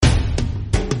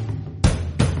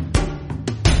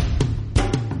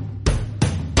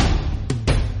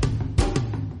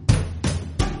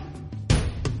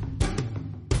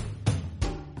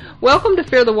Welcome to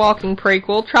Fear the Walking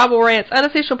Prequel, Tribal Rant's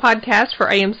unofficial podcast for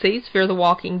AMC's Fear the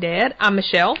Walking Dead. I'm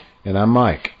Michelle. And I'm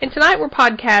Mike. And tonight we're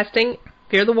podcasting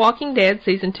Fear the Walking Dead,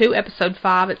 Season 2, Episode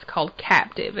 5. It's called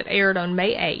Captive. It aired on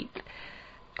May 8th.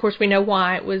 Of course, we know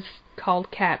why it was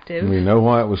called Captive. We know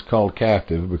why it was called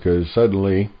Captive, because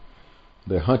suddenly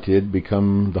the hunted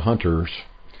become the hunters,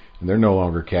 and they're no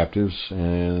longer captives,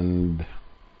 and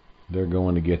they're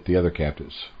going to get the other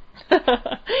captives.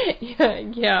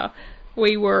 Yeah.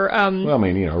 We were,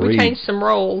 we changed some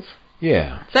roles.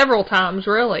 Yeah. Several times,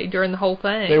 really, during the whole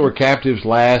thing. They were captives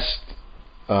last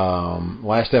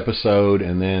episode,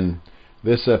 and then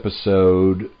this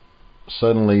episode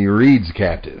suddenly Reed's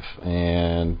captive.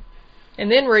 And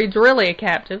then Reed's really a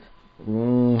captive.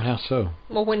 How so?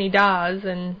 Well, when he dies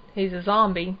and he's a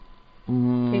zombie,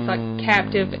 he's like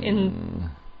captive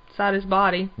inside his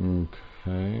body. Okay.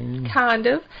 Kind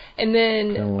of. And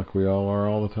then... Kind of like we all are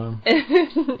all the time.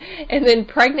 And then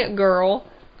pregnant girl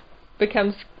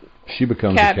becomes a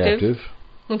captive.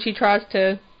 When she tries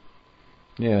to...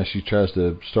 Yeah, she tries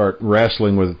to start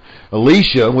wrestling with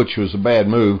Alicia, which was a bad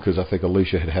move, because I think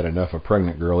Alicia had had enough of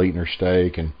pregnant girl eating her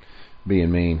steak and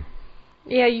being mean.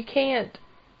 Yeah, you can't.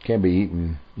 Can't be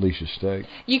eating Alicia's steak.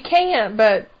 You can't,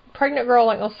 but pregnant girl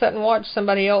ain't gonna sit and watch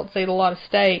somebody else eat a lot of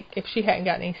steak if she hadn't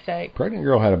got any steak. Pregnant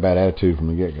girl had a bad attitude from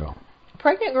the get-go.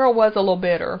 Pregnant girl was a little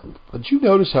bitter. Did you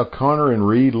notice how Connor and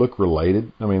Reed look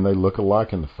related? I mean, they look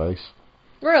alike in the face.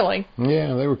 Really?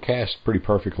 Yeah, they were cast pretty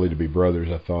perfectly to be brothers,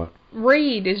 I thought.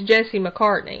 Reed is Jesse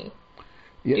McCartney.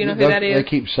 Yeah, do you know who that is? They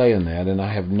keep saying that, and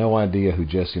I have no idea who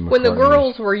Jesse McCartney is. When the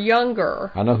girls were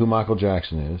younger... I know who Michael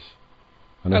Jackson is.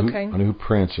 I know who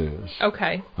Prince is.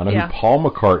 Okay. I know who Paul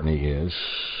McCartney is.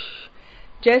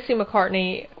 Jesse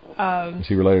McCartney... is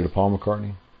he related to Paul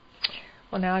McCartney?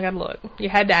 Well, now I gotta look. You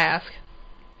had to ask.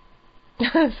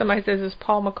 Somebody says it's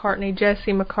Paul McCartney,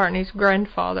 Jesse McCartney's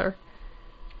grandfather.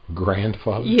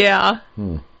 Grandfather? Yeah.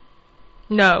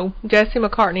 No, Jesse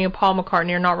McCartney and Paul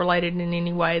McCartney are not related in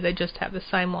any way. They just have the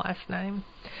same last name.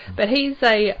 But he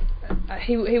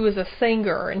was a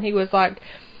singer, and he was like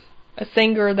a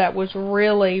singer that was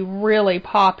really, really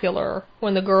popular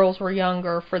when the girls were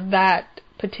younger for that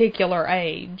particular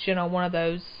age. You know, one of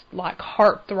those like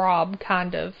heartthrob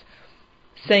kind of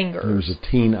singers. He was a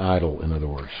teen idol, in other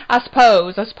words. I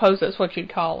suppose that's what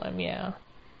you'd call him, yeah.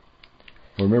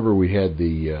 Remember we had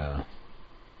the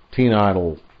Teen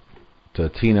Idol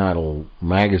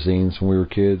magazines when we were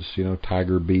kids, you know,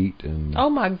 Tiger Beat and... Oh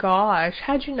my gosh,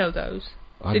 how'd you know those?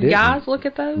 Did didn't. Guys look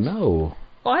at those? No.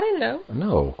 Well, I didn't know.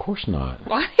 No, of course not.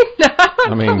 Well, I didn't know.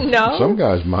 I mean, some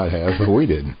guys might have, but we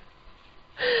didn't.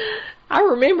 I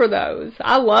remember those.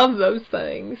 I love those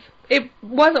things. It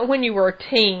wasn't when you were a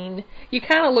teen. You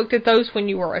kind of looked at those when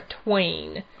you were a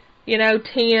tween. You know,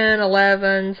 10,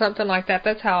 11, something like that.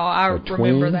 That's how I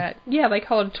remember that. Yeah, they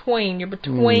call it a tween. You're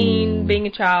between being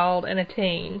a child and a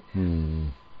teen.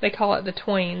 They call it the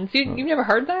tweens. You've never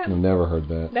heard that? I've never heard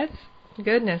that. That's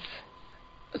goodness.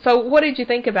 So what did you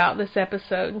think about this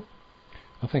episode?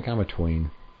 I think I'm a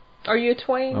tween. Are you a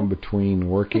tween? I'm between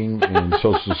working and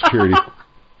Social Security.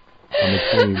 I'm a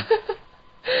tween.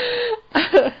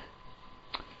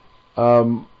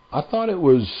 I thought it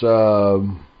was...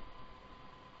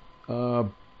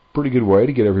 pretty good way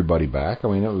to get everybody back. I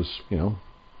mean, it was, you know,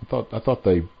 I thought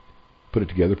they put it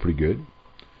together pretty good.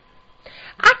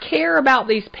 I care about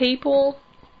these people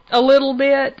a little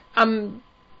bit.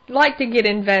 Like to get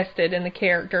invested in the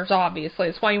characters, obviously.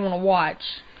 It's why you want to watch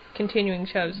continuing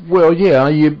shows. Well, yeah,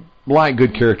 you like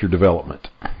good character development.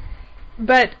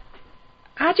 But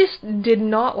I just did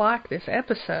not like this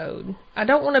episode. I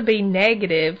don't want to be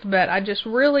negative, but I just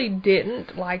really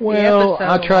didn't like the episode. Well,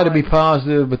 I try to be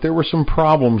positive, but there were some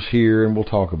problems here, and we'll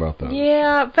talk about those.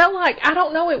 Yeah, it felt like, I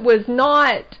don't know, it was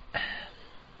not...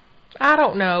 I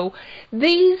don't know.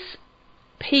 These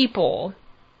people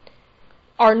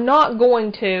are not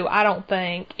going to, I don't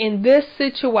think, in this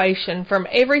situation, from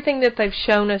everything that they've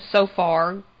shown us so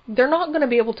far, they're not going to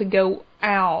be able to go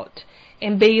out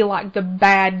and be like the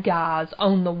bad guys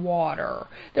on the water.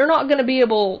 They're not going to be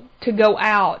able to go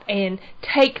out and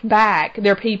take back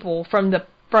their people from the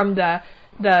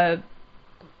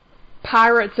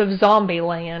pirates of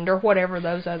Zombieland or whatever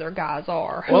those other guys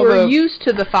are, who are used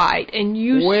to the fight and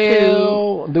used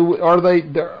to... Are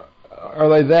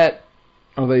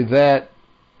they that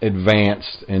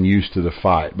advanced and used to the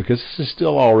fight? Because this is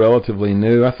still all relatively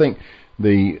new. I think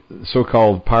the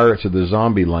so-called Pirates of the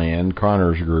Zombieland,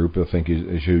 Connor's group, I think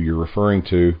is who you're referring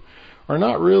to, are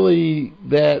not really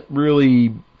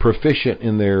proficient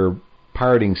in their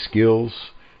pirating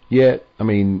skills yet. I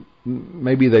mean,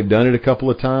 maybe they've done it a couple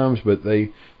of times, but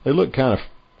they look kind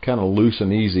of loose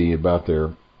and easy about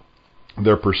their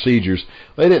their procedures.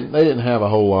 They didn't have a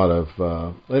whole lot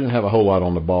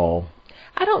on the ball.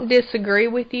 I don't disagree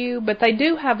with you, but they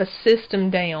do have a system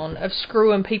down of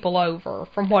screwing people over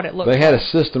from what it looks like. They had a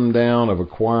system down of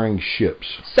acquiring ships.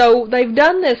 So they've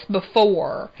done this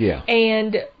before. Yeah.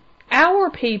 And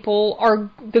our people are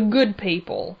the good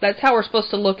people. That's how we're supposed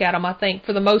to look at them, I think,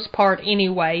 for the most part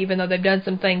anyway, even though they've done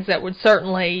some things that would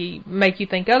certainly make you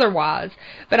think otherwise.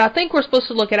 But I think we're supposed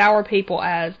to look at our people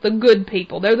as the good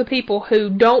people. They're the people who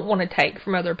don't want to take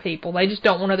from other people. They just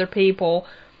don't want other people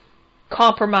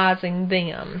compromising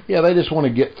them. Yeah, they just want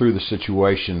to get through the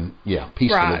situation, peacefully.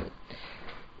 Right.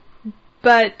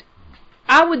 But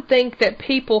I would think that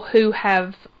people who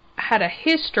have had a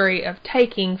history of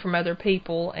taking from other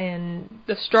people and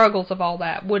the struggles of all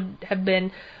that would have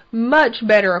been much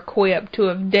better equipped to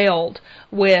have dealt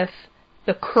with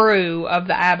the crew of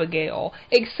the Abigail,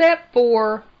 except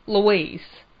for Luis.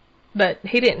 But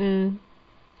he didn't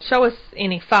show us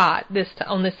any fight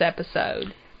on this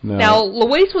episode. No. Now,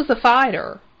 Luis was a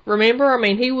fighter. Remember? I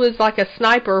mean, he was like a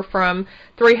sniper from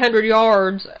 300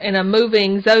 yards in a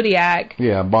moving Zodiac.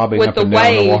 Yeah, bobbing with up the and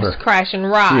down the water. waves crashing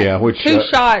right. Yeah, which two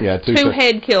shots, two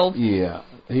head kills. Yeah.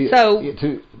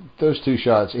 Those two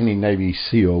shots, any Navy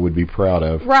SEAL would be proud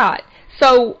of. Right.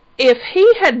 So if he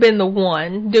had been the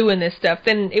one doing this stuff,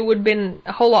 then it would have been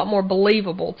a whole lot more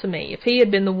believable to me. If he had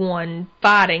been the one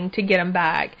fighting to get him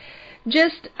back.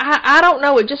 I don't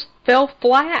know, it just fell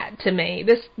flat to me.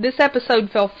 This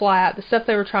episode fell flat. The stuff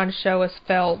they were trying to show us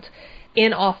felt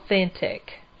inauthentic.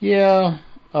 Yeah.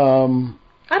 I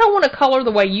don't want to color the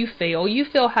way you feel. You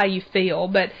feel how you feel,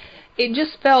 but it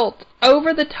just felt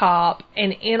over the top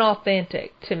and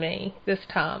inauthentic to me this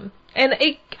time. And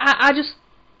it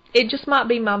just might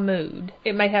be my mood.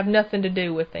 It may have nothing to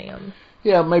do with them.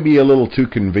 Yeah, maybe a little too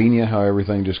convenient how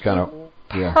everything just kind of...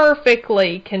 Yeah.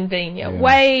 Perfectly convenient. Yeah.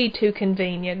 Way too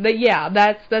convenient. But yeah,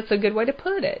 that's a good way to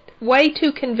put it. Way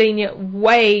too convenient,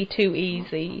 way too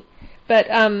easy. But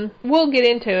we'll get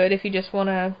into it if you just want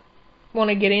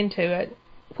to get into it.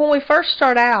 When we first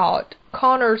start out,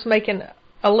 Connor's making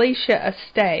Alicia a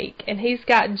steak, and he's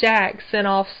got Jack sent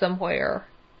off somewhere.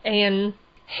 And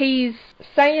he's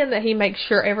saying that he makes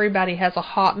sure everybody has a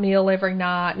hot meal every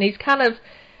night, and he's kind of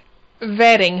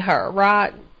vetting her,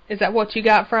 right? Is that what you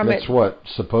got from it? That's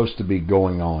what's supposed to be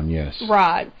going on, yes.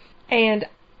 Right. And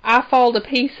I Fall to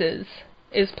Pieces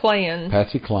is playing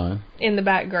Patsy Cline in the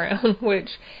background, which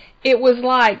it was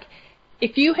like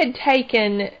if you had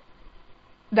taken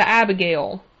the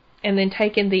Abigail and then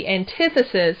taken the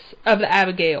antithesis of the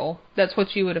Abigail, that's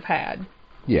what you would have had.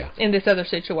 Yeah. In this other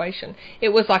situation. It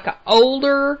was like an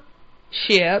older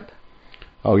ship.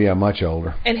 Oh, yeah, much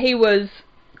older. And he was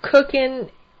cooking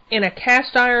in a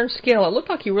cast iron skillet. It looked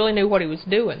like he really knew what he was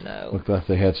doing, though. Looked like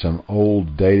they had some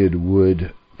old dated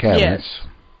wood cabinets. Yes.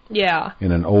 Yeah.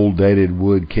 In an old dated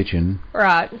wood kitchen.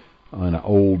 Right. On an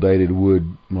old dated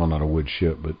wood, well, not a wood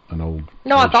ship, but an old...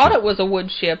 No, I thought it was a wood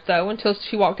ship, though, until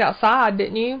she walked outside,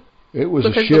 didn't you? It was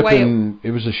a ship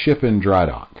it was a ship in dry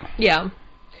dock. Yeah.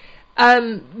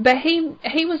 But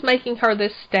he was making her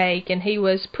this steak, and he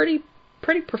was pretty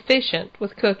proficient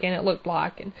with cooking, it looked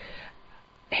like, and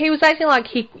he was acting like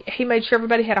he made sure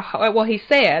everybody had he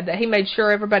said that he made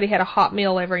sure everybody had a hot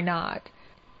meal every night.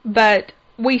 But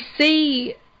we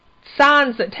see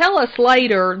signs that tell us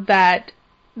later that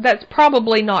that's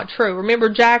probably not true. Remember,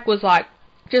 Jack was like,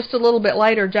 just a little bit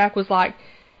later, Jack was like,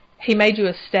 he made you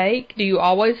a steak? Do you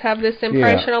always have this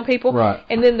impression on people? Right.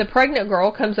 And then the pregnant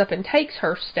girl comes up and takes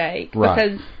her steak. Right.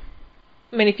 Because,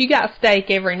 I mean, if you got steak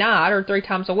every night or 3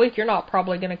 times a week, you're not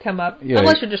probably going to come up,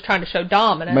 unless you're just trying to show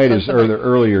dominance. Made his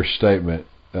earlier statement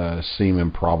seem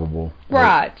improbable.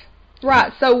 Right.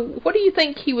 Right. So what do you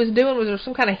think he was doing? Was there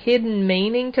some kind of hidden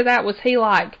meaning to that? Was he,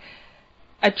 like,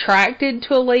 attracted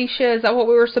to Alicia? Is that what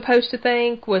we were supposed to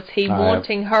think? Was he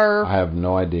wanting her? I have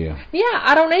no idea. Yeah,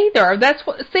 I don't either. That's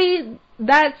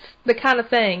the kind of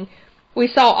thing. We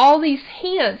saw all these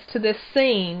hints to this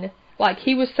scene. Like,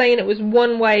 he was saying it was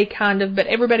one way, kind of, but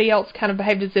everybody else kind of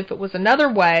behaved as if it was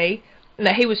another way, and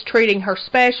that he was treating her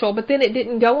special, but then it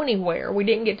didn't go anywhere. We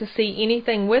didn't get to see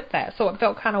anything with that, so it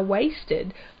felt kind of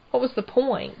wasted. What was the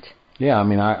point? Yeah, I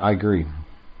mean, I agree.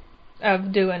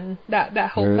 Of doing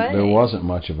that whole thing. There wasn't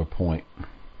much of a point.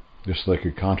 Just they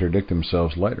could contradict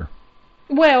themselves later.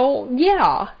 Well,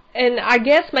 yeah. And I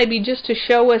guess maybe just to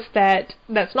show us that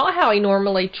that's not how he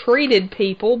normally treated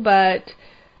people, but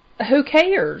who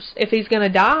cares if he's going to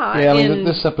die in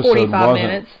this episode 45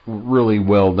 minutes? Really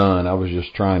well done. I was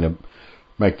just trying to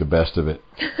make the best of it.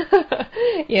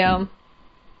 Yeah.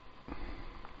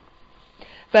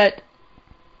 But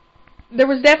there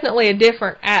was definitely a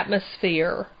different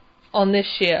atmosphere on this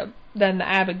ship than the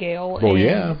Abigail. Well, and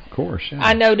yeah, of course. Yeah.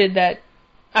 I noted that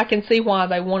I can see why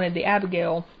they wanted the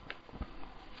Abigail,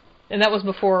 and that was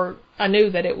before I knew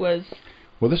that it was.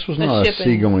 Well, this was not a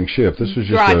seagoing ship. This was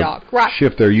just dry dock. Right.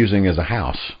 Ship they're using as a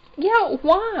house. Yeah,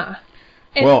 why?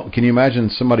 And well, can you imagine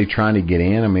somebody trying to get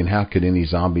in? I mean, how could any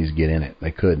zombies get in it?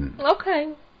 They couldn't.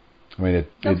 Okay. I mean,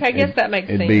 I guess that makes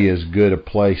sense. It'd be as good a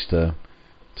place to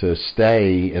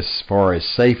stay as far as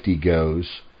safety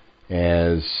goes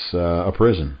as a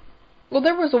prison. Well,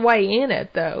 there was a way in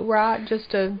it, though, right?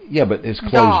 Just a yeah, but it's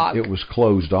closed. dock. It was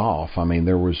closed off. I mean,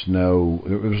 there was no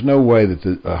way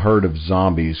that a herd of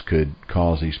zombies could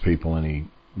cause these people any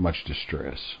much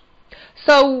distress.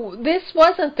 So this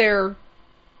wasn't their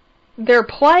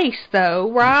place, though,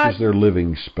 right? This was their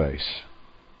living space.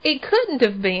 It couldn't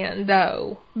have been,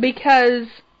 though, because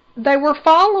they were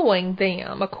following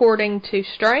them, according to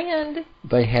Strand.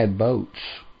 They had boats,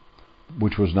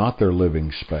 which was not their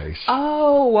living space.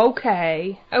 Oh,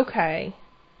 okay,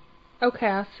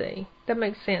 I see. That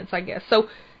makes sense, I guess. So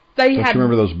they Don't had. you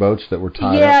remember those boats that were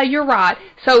tied Yeah, up? you're right.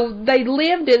 So they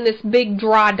lived in this big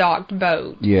dry docked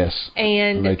boat. Yes.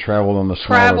 And they traveled on the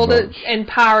smaller boats. And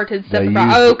pirated stuff.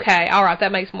 Okay, all right,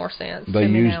 that makes more sense. They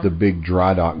used the big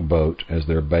dry dock boat as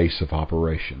their base of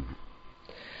operation.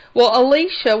 Well,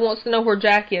 Alicia wants to know where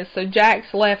Jack is, so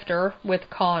Jack's left her with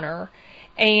Connor.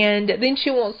 And then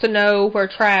she wants to know where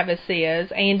Travis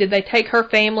is, and did they take her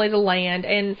family to land?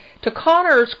 And to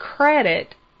Connor's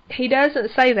credit, he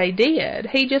doesn't say they did.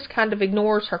 He just kind of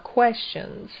ignores her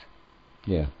questions.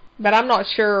 Yeah. But I'm not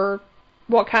sure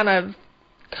what kind of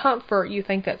comfort you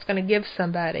think that's going to give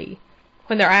somebody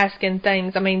when they're asking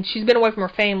things. I mean, she's been away from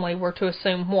her family. We're to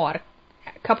assume, what,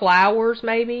 a couple hours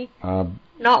maybe?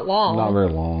 Not long. Not very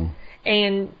long.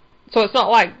 And so it's not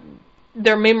like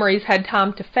their memories had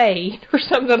time to fade or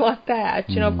something like that.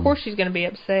 You know, of course she's going to be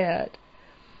upset.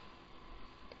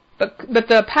 But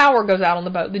the power goes out on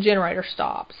the boat. The generator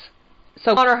stops.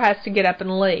 So Connor has to get up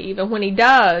and leave. And when he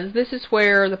does, this is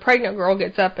where the pregnant girl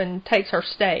gets up and takes her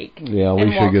steak. Yeah,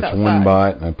 Alicia gets one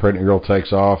bite, and the pregnant girl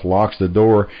takes off, locks the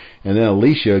door, and then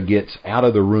Alicia gets out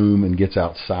of the room and gets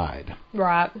outside.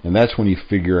 Right. And that's when you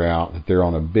figure out that they're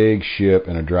on a big ship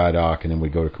in a dry dock, and then we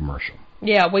go to commercial.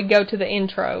 Yeah, we go to the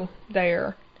intro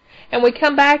there. And we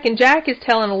come back, and Jack is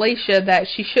telling Alicia that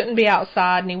she shouldn't be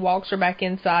outside, and he walks her back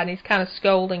inside, and he's kind of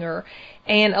scolding her.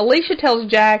 And Alicia tells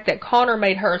Jack that Connor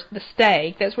made her the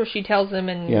steak. That's where she tells him.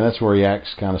 And yeah, that's where he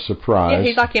acts kind of surprised. Yeah,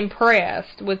 he's like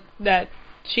impressed with that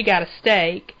she got a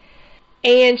steak.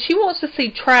 And she wants to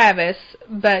see Travis,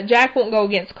 but Jack won't go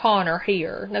against Connor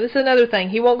here. Now, this is another thing.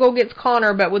 He won't go against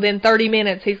Connor, but within 30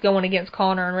 minutes, he's going against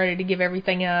Connor and ready to give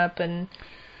everything up. And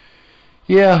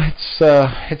yeah,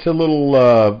 it's a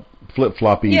little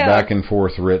flip-floppy, back and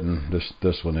forth written.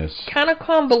 This one is kind of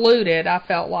convoluted, I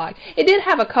felt like. It did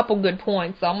have a couple good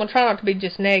points, though. I'm going to try not to be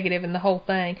just negative in the whole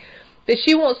thing. But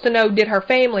she wants to know, did her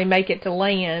family make it to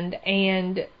land?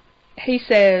 And he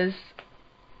says,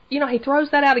 you know, he throws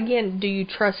that out again, do you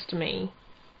trust me?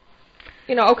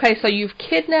 You know, okay, so you've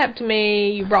kidnapped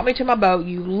me, you brought me to my boat,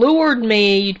 you lured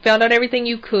me, you found out everything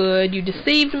you could, you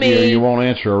deceived me. Yeah, you won't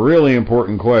answer a really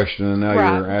important question, and now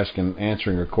you're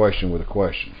answering a question with a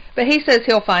question. But he says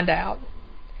he'll find out.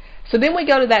 So then we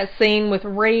go to that scene with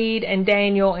Reed and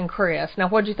Daniel and Chris. Now,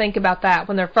 what'd you think about that?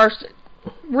 When they're first...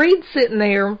 Reed's sitting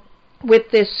there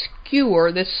with this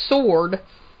skewer, this sword,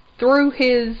 through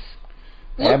his...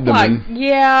 abdomen.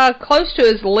 Like, close to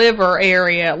his liver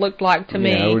area, it looked like to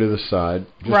me. Yeah, over to the side.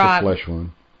 Just a flesh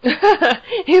wound.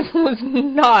 It was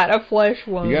not a flesh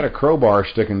wound. You got a crowbar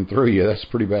sticking through you. That's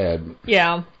pretty bad.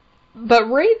 Yeah. But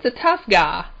Reed's a tough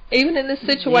guy, even in this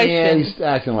situation. Yeah, he's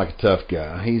acting like a tough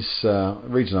guy.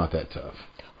 Reed's not that tough.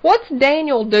 What's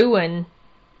Daniel doing?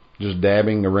 Just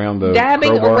dabbing around the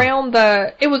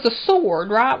crowbar? It was a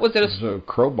sword, right? Was it a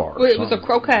crowbar? It was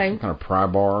okay. Some kind of pry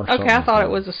bar. Okay, I thought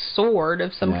it was a sword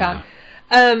of some kind.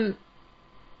 I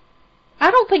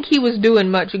don't think he was doing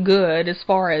much good as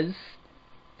far as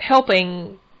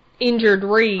helping injured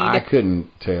Reed. I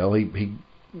couldn't tell. He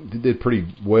did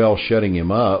pretty well shutting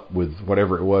him up with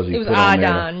whatever it was he put on there.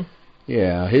 It was iodine.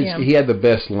 Yeah, he had the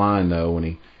best line though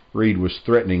when Reed was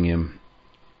threatening him,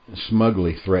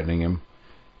 smugly threatening him.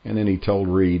 And then he told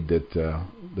Reed that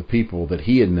the people that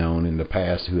he had known in the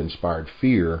past who inspired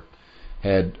fear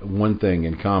had one thing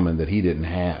in common that he didn't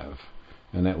have.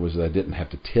 And that was, I didn't have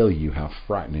to tell you how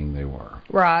frightening they were.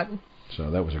 Right.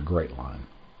 So that was a great line.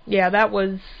 Yeah, that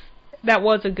was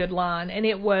a good line. And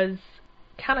it was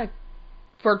kind of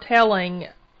foretelling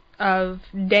of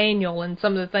Daniel and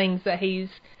some of the things that he's,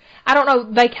 I don't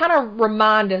know, they kind of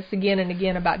remind us again and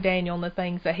again about Daniel and the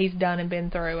things that he's done and been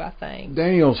through, I think.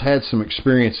 Daniel's had some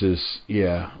experiences,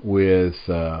 with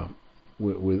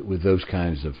those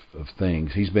kinds of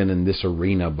things. He's been in this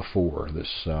arena before,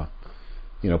 this,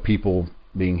 people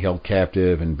being held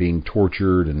captive and being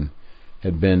tortured, and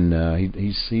had been,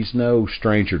 he's no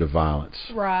stranger to violence.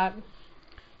 Right.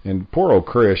 And poor old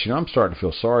Chris, I'm starting to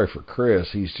feel sorry for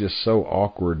Chris. He's just so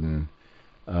awkward, and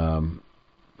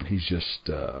he's just...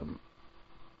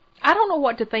 I don't know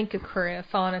what to think of Chris,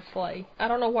 honestly. I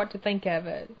don't know what to think of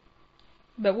it.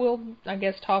 But we'll, I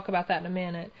guess, talk about that in a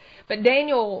minute. But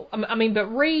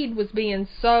but Reed was being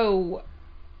so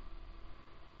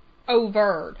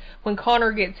overt. When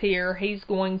Connor gets here, he's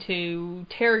going to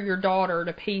tear your daughter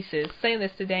to pieces. Saying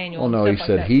this to Daniel. Well, no, he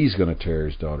said like he's going to tear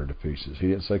his daughter to pieces. He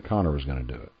didn't say Connor was going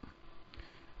to do it.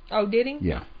 Oh, did he?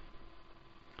 Yeah.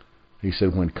 He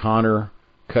said, when Connor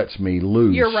cuts me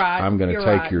loose, You're right. I'm going to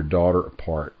take your daughter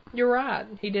apart. You're right.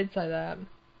 He did say that.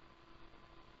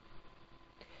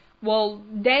 Well,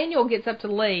 Daniel gets up to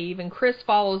leave, and Chris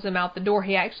follows him out the door.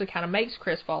 He actually kind of makes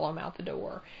Chris follow him out the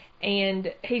door.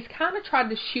 And he's kind of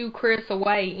tried to shoo Chris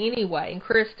away anyway, and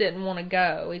Chris didn't want to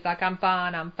go. He's like, I'm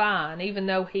fine, even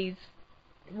though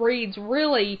Reed's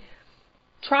really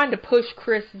trying to push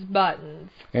Chris's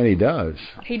buttons. And he does.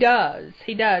 He does.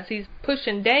 He's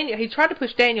pushing Daniel. He tried to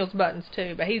push Daniel's buttons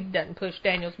too, but he doesn't push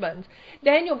Daniel's buttons.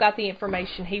 Daniel got the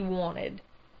information he wanted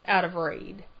out of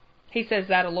Reed. He says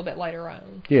that a little bit later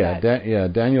on. Yeah,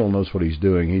 Daniel knows what he's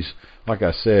doing. He's, like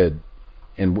I said,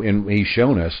 and he's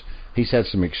shown us, he's had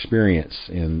some experience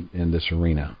in this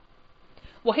arena.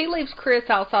 Well, he leaves Chris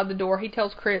outside the door. He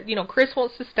tells Chris, Chris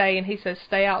wants to stay, and he says,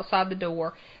 stay outside the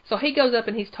door. So he goes up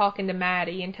and he's talking to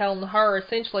Maddie and telling her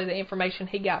essentially the information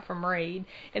he got from Reed.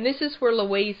 And this is where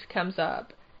Louise comes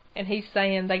up, and he's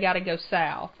saying they got to go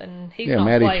south. And he's not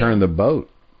Maddie playing. Turned the boat.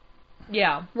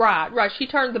 Yeah, right. She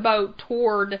turned the boat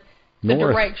toward the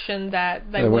direction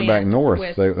that they went back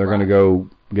north. They're going to go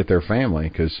get their family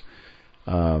because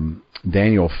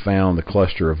Daniel found the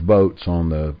cluster of boats on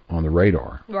the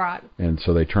radar. Right. And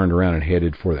so they turned around and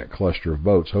headed for that cluster of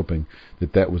boats, hoping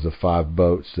that was the 5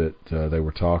 boats that they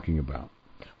were talking about.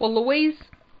 Well, Louise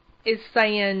is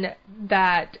saying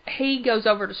that he goes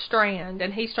over to Strand,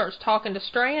 and he starts talking to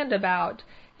Strand about,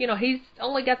 he's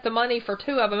only got the money for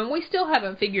 2 of them, and we still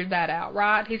haven't figured that out,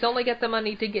 right? He's only got the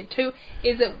money to get 2.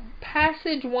 Is it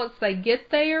passage once they get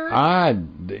there?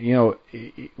 In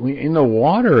the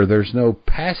water, there's no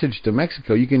passage to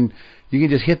Mexico. You can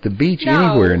just hit the beach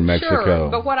anywhere in Mexico.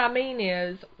 Sure, but what I mean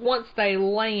is, once they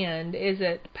land, is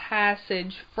it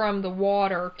passage from the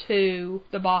water to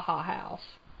the Baja House?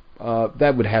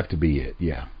 That would have to be it,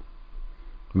 yeah.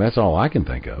 That's all I can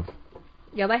think of.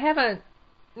 Yeah, they haven't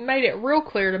made it real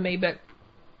clear to me, but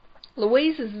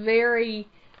Louise is very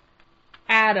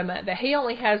adamant that he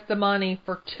only has the money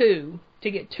for 2,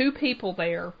 to get 2 people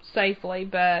there safely,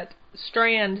 but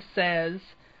Strand says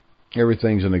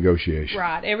everything's a negotiation.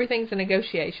 Right, everything's a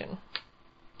negotiation.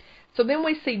 So then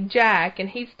we see Jack, and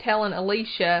he's telling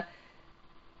Alicia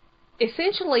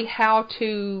essentially how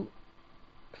to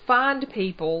find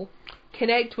people,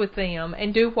 connect with them,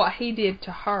 and do what he did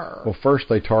to her. Well, first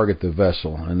they target the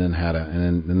vessel, and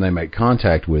then they make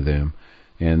contact with them,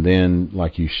 and then,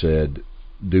 like you said,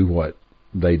 do what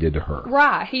they did to her.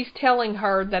 Right. He's telling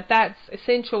her that that's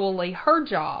essentially her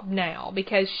job now,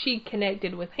 because she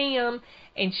connected with him,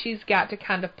 and she's got to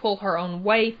kind of pull her own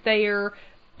weight there.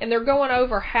 And they're going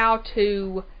over how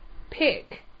to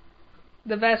pick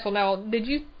the vessel. Now, did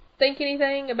you think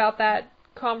anything about that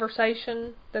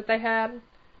conversation that they had?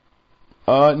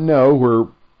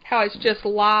 No, how it's just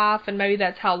life, and maybe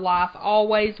that's how life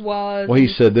always was. Well, he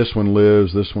said this one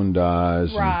lives, this one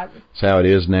dies. Right. It's how it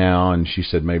is now, and she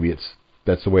said maybe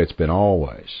that's the way it's been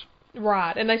always.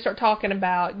 Right, and they start talking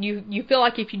about you feel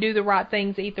like if you do the right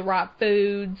things, eat the right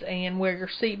foods, and wear your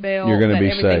seatbelt, you're going to be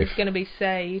everything's safe. going to be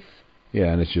safe.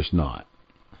 Yeah, and it's just not.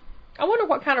 I wonder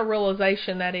what kind of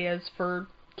realization that is for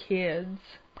kids,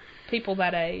 people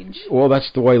that age. Well,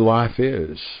 that's the way life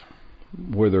is,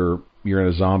 whether you're in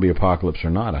a zombie apocalypse or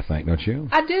not, I think, don't you?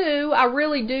 I do. I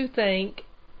really do think.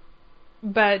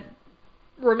 But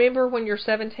remember when you're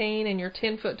 17 and you're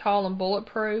 10 foot tall and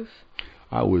bulletproof?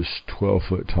 I was 12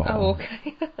 foot tall. Oh,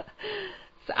 okay.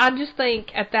 So I just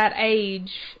think at that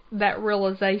age, that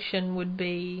realization would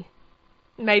be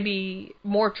maybe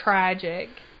more tragic.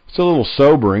 It's a little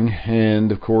sobering,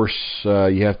 and of course,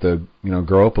 you have to,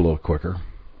 grow up a little quicker.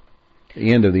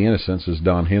 The end of the innocence, as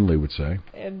Don Henley would say.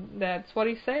 And that's what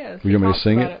he says. You want me to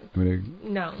sing it?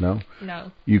 No. No?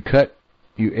 No. You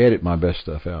edit my best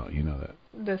stuff out, you know that.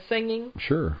 The singing?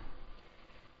 Sure.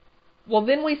 Well,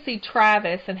 then we see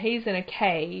Travis, and he's in a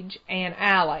cage, and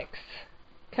Alex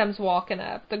comes walking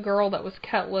up, the girl that was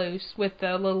cut loose with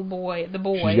the little boy, the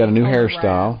boy. She's got a new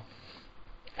hairstyle.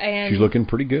 And she's looking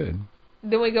pretty good.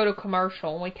 Then we go to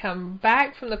commercial, and we come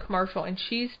back from the commercial, and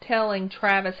she's telling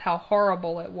Travis how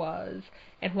horrible it was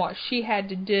and what she had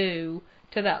to do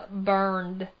to that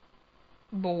burned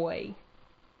boy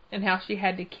and how she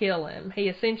had to kill him. He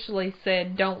essentially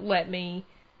said, "Don't let me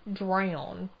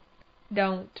drown.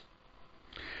 Don't."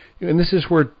 And this is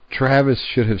where Travis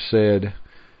should have said,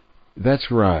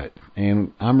 "That's right,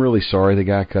 and I'm really sorry the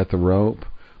guy cut the rope,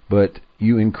 but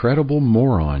you incredible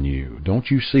moron, you.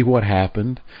 Don't you see what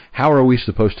happened? How are we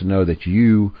supposed to know that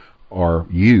you are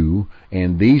you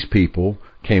and these people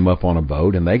came up on a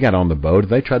boat and they got on the boat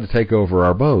and they tried to take over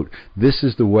our boat? This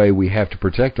is the way we have to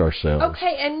protect ourselves."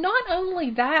 Okay, and not only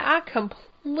that, I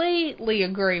completely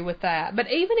agree with that,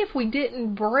 but even if we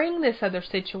didn't bring this other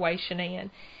situation in,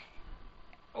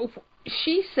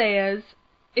 she says,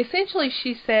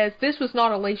 this was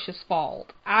not Alicia's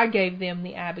fault. I gave them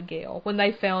the Abigail. When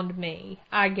they found me,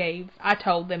 I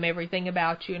told them everything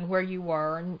about you and where you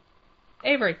were and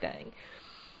everything.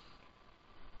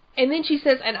 And then she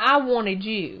says, and I wanted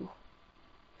you.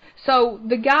 So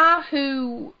the guy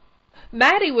who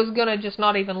Maddie was going to just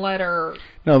not even let her...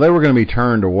 No, they were going to be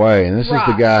turned away, and this is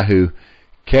the guy who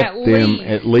kept them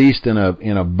at least in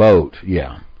a boat.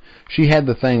 Yeah. She had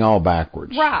the thing all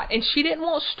backwards. Right, and she didn't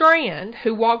want Strand,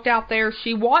 who walked out there.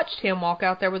 She watched him walk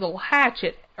out there with a little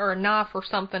hatchet or a knife or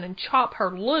something and chop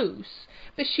her loose.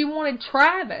 But she wanted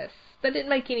Travis. That didn't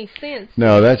make any sense.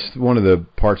 No, that's one of the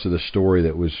parts of the story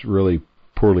that was really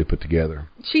poorly put together.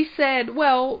 She said,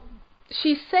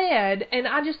 and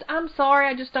I'm sorry,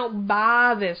 I just don't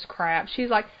buy this crap. She's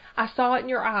like, I saw it in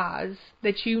your eyes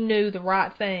that you knew the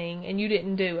right thing and you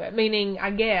didn't do it. Meaning,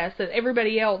 I guess, that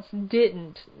everybody else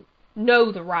didn't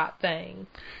know the right thing.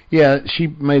 Yeah, she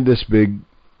made this big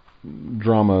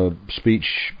drama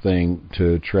speech thing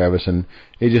to Travis, and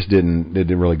it didn't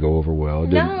really go over well.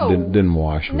 It didn't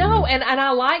wash. No, and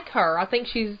I like her. I think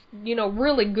she's,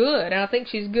 really good, and I think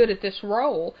she's good at this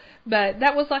role. But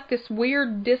that was like this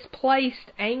weird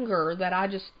displaced anger that I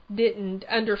just didn't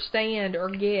understand or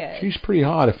get. She's pretty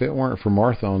hot. If it weren't for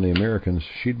Martha on The Americans,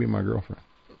 she'd be my girlfriend.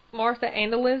 Martha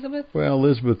and Elizabeth? Well,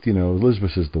 Elizabeth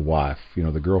is the wife.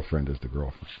 The girlfriend is the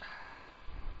girlfriend.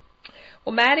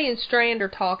 Well, Maddie and Strand are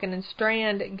talking, and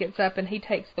Strand gets up and he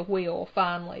takes the wheel,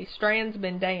 finally. Strand's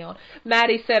been down.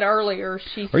 Maddie said earlier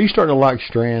Are you starting to like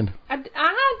Strand?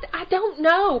 I don't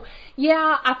know.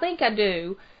 Yeah, I think I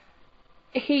do.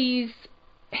 He's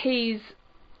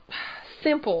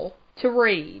simple to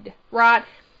read, right?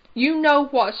 You know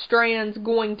what Strand's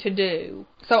going to do.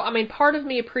 So, part of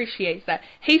me appreciates that.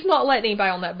 He's not letting anybody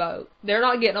on that boat. They're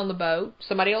not getting on the boat.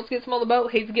 Somebody else gets them on the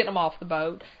boat, he's getting them off the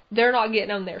boat. They're not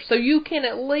getting on there. So you can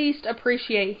at least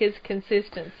appreciate his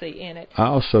consistency in it. I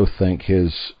also think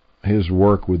his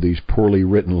work with these poorly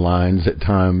written lines at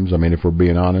times, if we're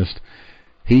being honest,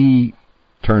 he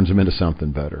turns them into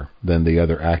something better than the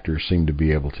other actors seem to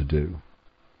be able to do.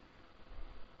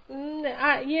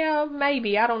 Yeah,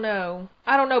 maybe. I don't know,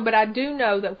 but I do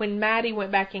know that when Maddie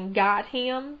went back and got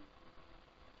him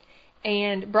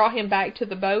and brought him back to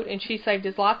the boat and she saved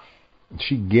his life,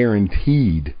 she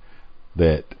guaranteed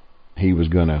that he was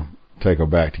going to take her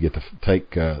back to take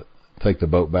the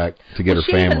boat back to get her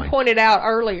family. She even pointed out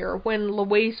earlier when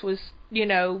Luis was,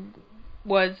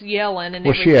 was yelling and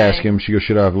everything. Well, she asked him, she goes,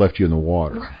 should I have left you in the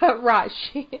water? Right.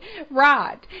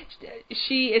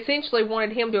 She essentially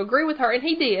wanted him to agree with her, and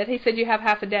he did. He said, you have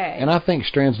half a day. And I think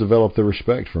Strand's developed the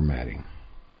respect for Maddie.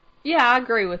 Yeah, I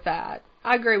agree with that.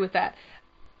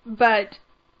 But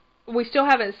we still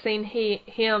haven't seen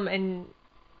him and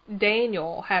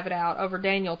Daniel have it out over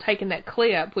Daniel taking that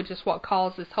clip, which is what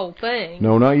caused this whole thing.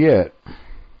 No, not yet.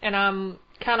 And I'm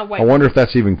kind of waiting. I wonder if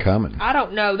that's even coming. I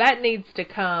don't know. That needs to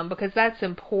come because that's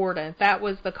important. That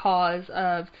was the cause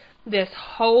of this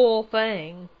whole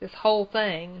thing.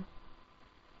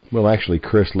 Well, actually,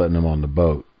 Chris letting them on the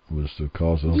boat was the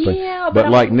cause of the whole thing. Yeah, but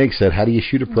like Nick said, how do you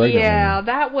shoot a pregnant woman? Yeah,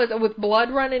 that was with blood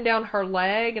running down her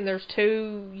leg, and there's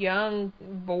two young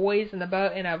boys in the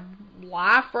boat in a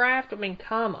life raft.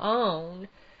 Come on.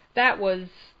 That was,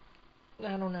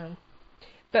 I don't know.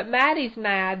 But Maddie's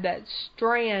mad that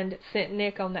Strand sent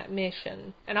Nick on that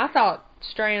mission. And I thought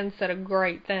Strand said a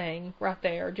great thing right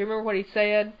there. Do you remember what he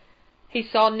said? He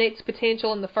saw Nick's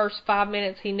potential in the first 5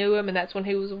 minutes he knew him, and that's when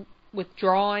he was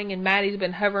withdrawing, and Maddie's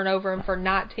been hovering over him for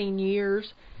 19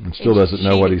 years. And still doesn't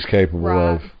know what he's capable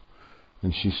of.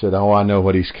 And she said, I know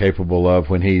what he's capable of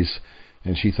when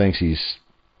and she thinks he's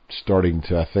starting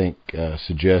to,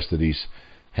 suggest that he's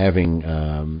having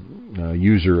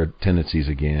user tendencies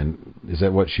again. Is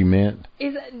that what she meant?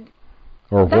 Is it,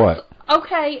 or what?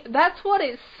 Okay, that's what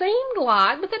it seemed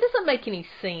like, but that doesn't make any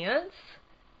sense.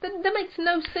 That makes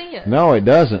no sense. No, it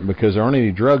doesn't, because there aren't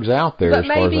any drugs out there, but as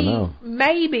far as I know.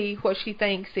 Maybe what she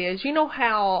thinks is, you know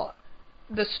how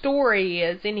the story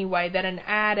is anyway, that an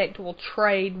addict will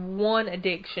trade one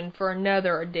addiction for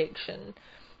another addiction.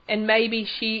 And maybe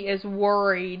she is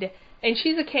worried, and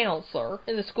she's a counselor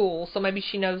in the school, so maybe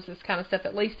she knows this kind of stuff,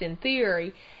 at least in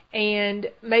theory, and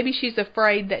maybe she's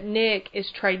afraid that Nick is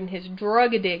trading his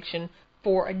drug addiction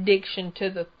for addiction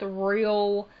to the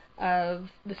thrill of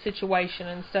the situation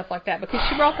and stuff like that, because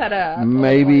she brought that up.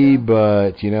 Maybe,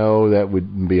 but, you know, that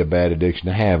would be a bad addiction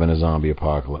to have in a zombie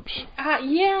apocalypse.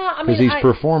 Yeah, I mean... Because he's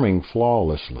performing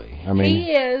flawlessly. I mean,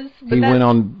 he is. He went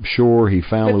on shore, he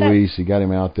found Luis, he got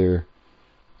him out there.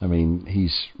 I mean,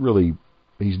 he's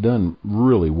done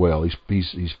really well.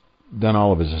 He's done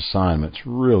all of his assignments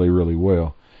really, really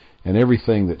well. And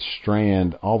everything that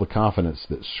Strand, all the confidence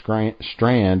that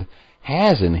Strand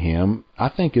has in him, I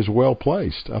think is well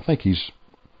placed. I think he's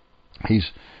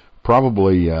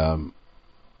probably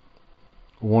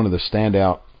one of the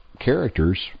standout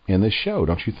characters in this show,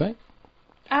 don't you think?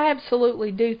 I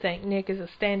absolutely do think Nick is a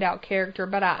standout character,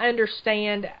 but I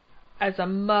understand as a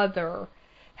mother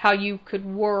how you could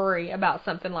worry about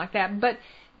something like that. But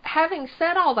having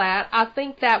said all that, I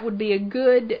think that would be a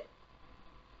good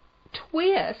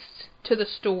twist to the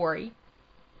story.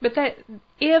 But that,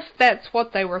 if that's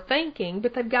what they were thinking,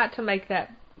 but they've got to make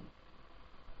that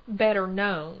better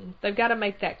known. They've got to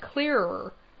make that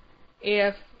clearer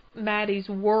if Maddie's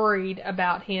worried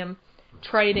about him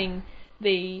trading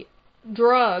the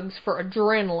drugs for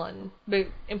adrenaline, but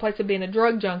in place of being a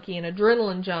drug junkie, an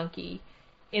adrenaline junkie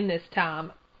in this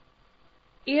time.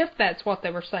 If that's what they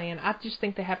were saying, I just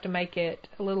think they have to make it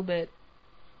a little bit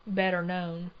better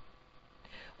known.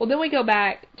 Well, then we go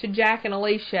back to Jack and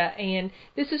Alicia, and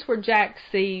this is where Jack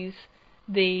sees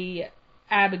the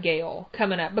Abigail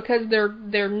coming up, because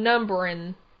they're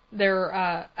numbering,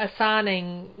 they're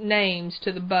assigning names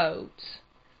to the boats,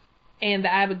 and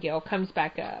the Abigail comes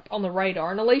back up on the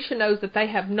radar, and Alicia knows that they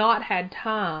have not had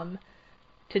time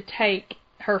to take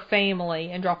her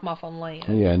family and drop them off on land.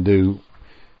 Yeah, and do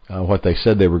what they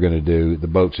said they were going to do. The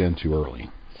boat's in too early.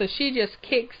 So she just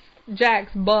kicks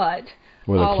Jack's butt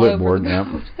with a clipboard.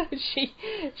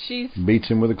 She beats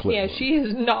him with a clipboard. Yeah, she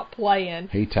is not playing.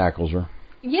 He tackles her.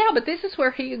 Yeah, but this is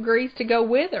where he agrees to go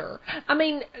with her. I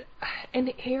mean, and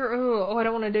here, I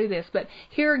don't want to do this, but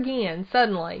here again,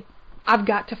 suddenly, I've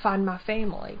got to find my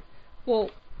family. Well,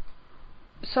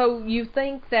 so you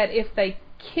think that if they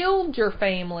killed your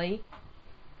family,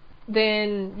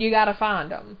 then you got to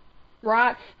find them,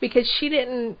 right? Because she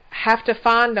didn't have to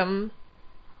find them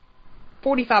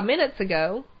 45 minutes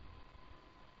ago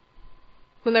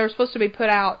when they were supposed to be put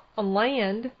out on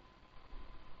land.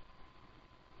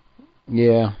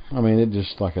 Yeah, I mean, it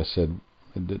just, like I said,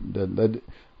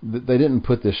 they didn't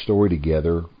put this story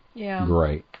together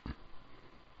great.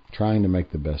 Trying to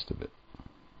make the best of it.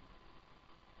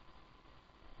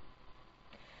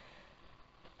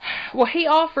 Well, he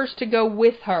offers to go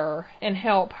with her and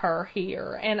help her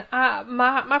here. And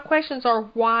my questions are,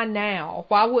 why now?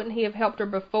 Why wouldn't he have helped her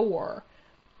before?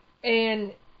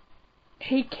 And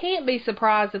he can't be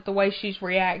surprised at the way she's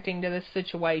reacting to this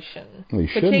situation. Well, he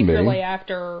shouldn't be. Particularly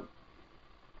after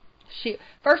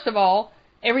first of all,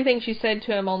 everything she said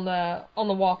to him on the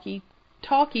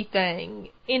walkie-talkie thing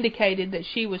indicated that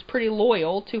she was pretty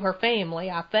loyal to her family,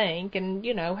 I think, and,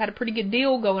 you know, had a pretty good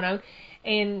deal going on.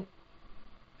 And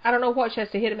I don't know what, she has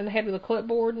to hit him in the head with a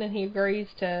clipboard, and then he agrees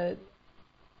to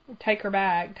take her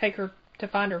to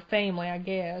find her family, I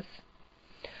guess.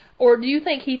 Or do you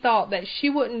think he thought that she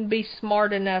wouldn't be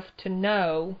smart enough to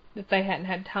know that they hadn't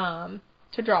had time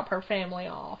to drop her family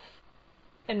off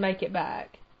and make it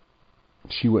back?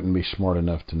 She wouldn't be smart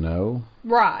enough to know?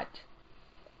 Right.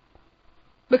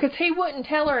 Because he wouldn't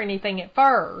tell her anything at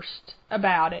first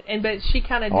about it, but she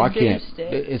kind of deduced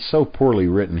it. It's so poorly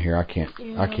written here, I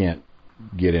can't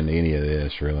get into any of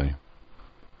this, really.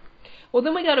 Well,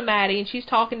 then we go to Maddie, and she's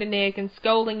talking to Nick and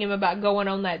scolding him about going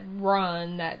on that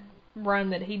run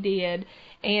that he did.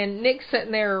 And Nick's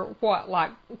sitting there,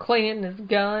 like cleaning his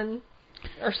gun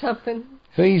or something?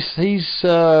 He's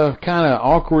kind of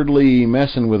awkwardly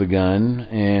messing with a gun.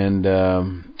 And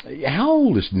how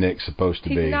old is Nick supposed to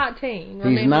be? He's 19.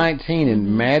 Remember? He's 19,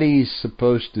 and Maddie's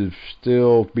supposed to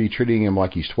still be treating him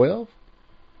like he's 12?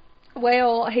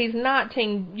 Well, he's a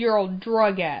 19-year-old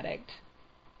drug addict.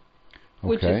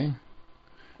 Okay.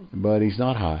 But he's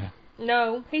not high.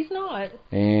 No, he's not.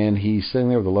 And he's sitting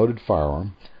there with a loaded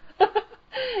firearm.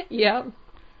 Yep.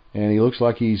 and he looks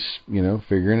like he's,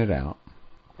 figuring it out.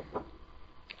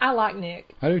 I like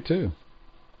Nick. I do too.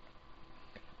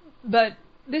 But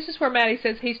this is where Maddie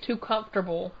says he's too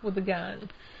comfortable with the gun.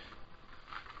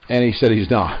 And he said he's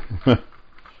not.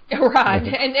 Right,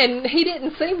 and he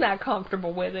didn't seem that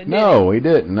comfortable with it. No, he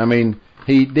didn't. I mean,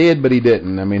 he did, but he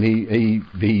didn't. I mean,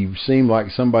 he seemed like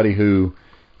somebody who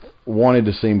wanted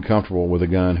to seem comfortable with a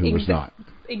gun who was not.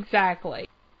 Exactly.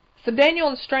 So Daniel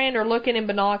and Strand are looking in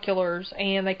binoculars,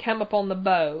 and they come up on the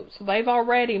boat. So they've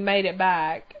already made it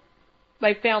back.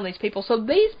 They found these people. So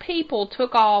these people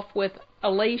took off with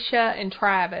Alicia and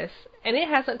Travis, and it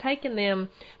hasn't taken them.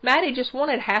 Maddie just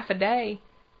wanted half a day.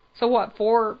 So what,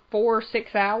 4 or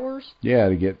 6 hours? Yeah,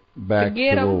 to get back to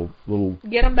the little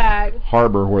get them back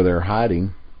harbor where they're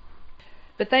hiding.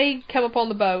 But they come up on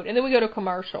the boat, and then we go to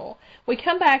commercial. We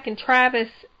come back, and Travis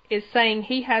is saying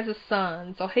he has a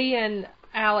son. So he and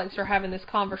Alex are having this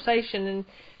conversation, and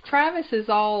Travis is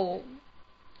all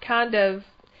kind of...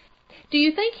 Do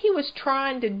you think he was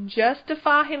trying to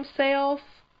justify himself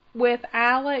with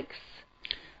Alex?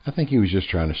 I think he was just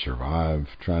trying to survive,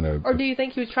 Or do you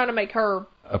think he was trying to make her...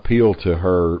 appeal to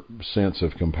her sense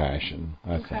of compassion,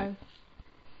 I think.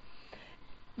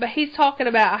 But he's talking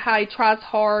about how he tries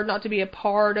hard not to be a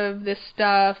part of this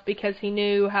stuff because he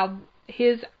knew how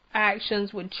his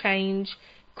actions would change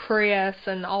Chris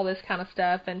and all this kind of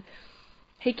stuff, and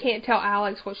he can't tell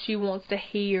Alex what she wants to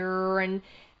hear,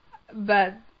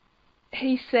 but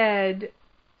he said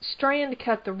Strand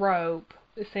cut the rope,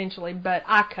 essentially, but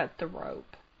I cut the rope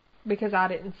because I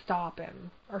didn't stop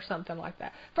him, or something like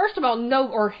that. First of all, no,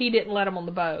 or he didn't let him on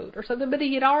the boat, or something, but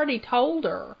he had already told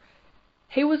her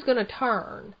he was going to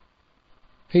turn.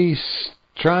 He's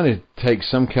trying to take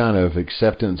some kind of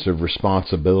acceptance of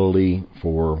responsibility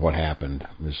for what happened.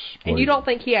 And you don't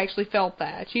think he actually felt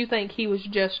that? You think he was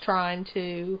just trying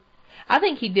to... I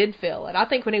think he did feel it. I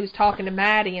think when he was talking to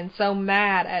Maddie and so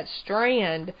mad at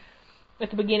Strand at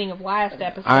the beginning of last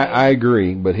episode. I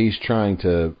agree, but he's trying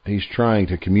to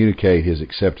communicate his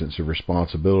acceptance of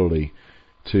responsibility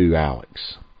to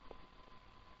Alex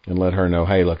and let her know,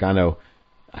 hey, look, I know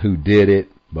who did it,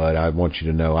 but I want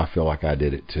you to know I feel like I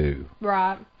did it too.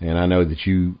 Right. And I know that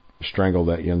you strangled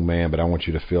that young man, but I want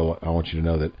you to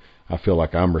know that I feel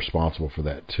like I'm responsible for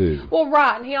that too. Well,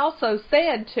 right, and he also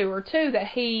said to her too that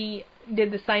he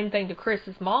did the same thing to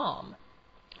Chris's mom.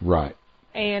 Right.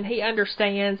 And he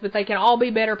understands, but they can all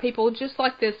be better people. Just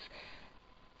like this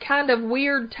kind of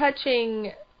weird,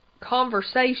 touching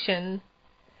conversation.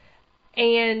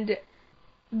 And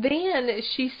then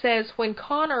she says, when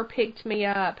Connor picked me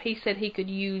up, he said he could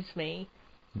use me.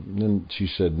 And then she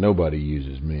said, nobody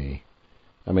uses me.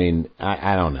 I mean,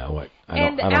 I don't know.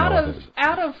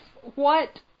 Out of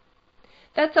what,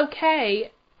 that's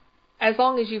okay, as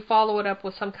long as you follow it up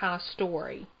with some kind of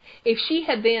story. If she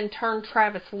had then turned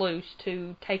Travis loose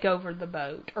to take over the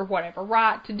boat or whatever,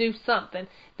 right, to do something,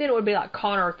 then it would be like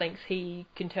Connor thinks he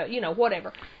can tell,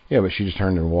 whatever. Yeah, but she just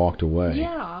turned and walked away.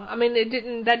 Yeah, I mean,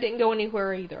 that didn't go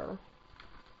anywhere either.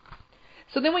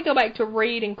 So then we go back to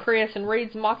Reed and Chris, and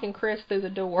Reed's mocking Chris through the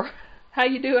door. How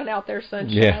you doing out there,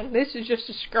 sunshine? Yeah. This is just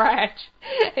a scratch.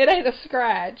 It ain't a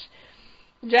scratch.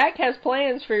 Jack has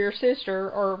plans for your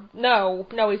sister, or no,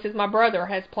 he says, my brother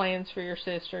has plans for your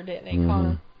sister, didn't he,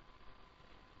 Connor?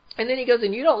 And then he goes,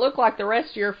 and you don't look like the rest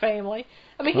of your family.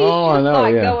 I mean, he's going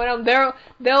on.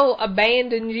 They'll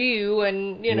abandon you,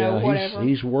 and whatever.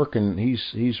 He's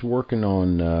working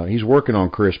on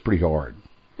Chris pretty hard.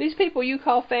 These people you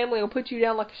call family will put you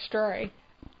down like a stray.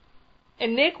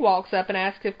 And Nick walks up and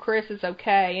asks if Chris is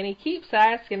okay, and he keeps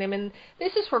asking him, and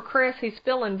this is where Chris, he's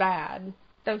feeling bad,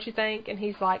 don't you think? And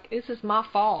he's like, this is my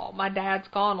fault. My dad's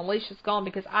gone, Alicia's gone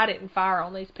because I didn't fire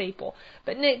on these people.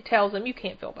 But Nick tells him, you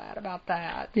can't feel bad about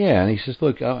that. Yeah, and he says,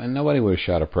 look, and nobody would have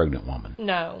shot a pregnant woman.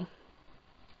 No.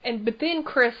 But then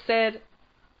Chris said,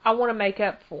 I want to make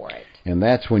up for it. And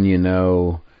that's when you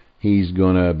know he's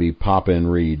going to be popping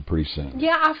Reed pretty soon.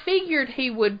 Yeah, I figured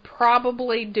he would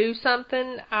probably do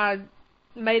something. I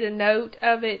made a note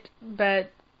of it,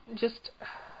 but just,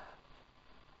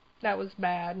 that was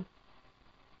bad.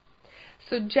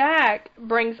 So Jack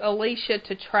brings Alicia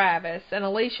to Travis, and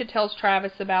Alicia tells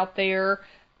Travis about their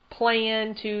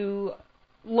plan to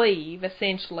leave,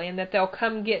 essentially, and that they'll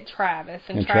come get Travis.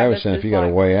 And Travis said, if you got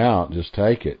a way out, just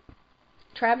take it.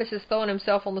 Travis is throwing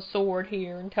himself on the sword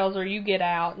here and tells her, you get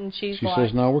out, and she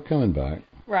says, no, we're coming back.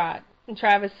 Right. And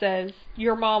Travis says,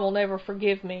 your mom will never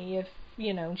forgive me if,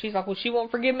 and she's like, well, she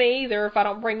won't forgive me either if I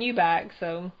don't bring you back,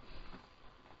 so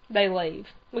they leave.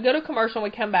 We go to commercial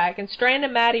and we come back, and Strand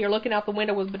and Maddie are looking out the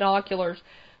window with binoculars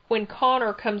when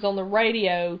Connor comes on the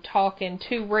radio talking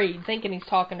to Reed, thinking he's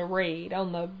talking to Reed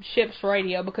on the ship's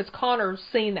radio, because Connor's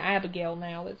seen the Abigail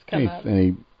now that's come up.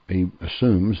 And he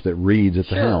assumes that Reed's at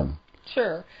the helm.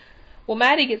 Sure. Well,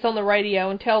 Maddie gets on the radio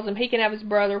and tells him he can have his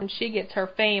brother when she gets her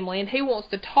family, and he wants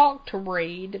to talk to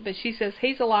Reed, but she says,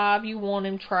 he's alive, you want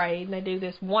him, trade, and they do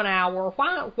this 1 hour.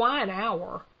 Why an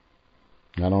hour?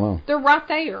 I don't know. They're right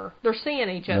there. They're seeing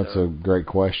each other. That's a great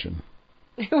question.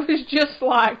 It was just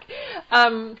like,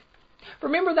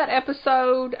 remember that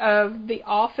episode of The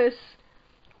Office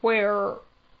where,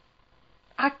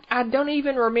 I don't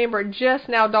even remember, it just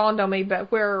now dawned on me,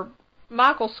 but where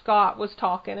Michael Scott was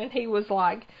talking, and he was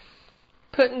like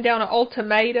putting down an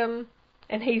ultimatum,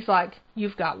 and he's like,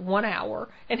 you've got 1 hour.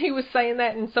 And he was saying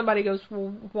that, and somebody goes,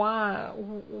 well, why?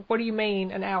 What do you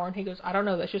mean an hour? And he goes, I don't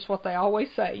know, that's just what they always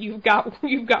say. You've got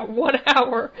 1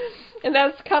 hour. And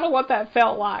that's kind of what that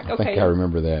felt like. I think I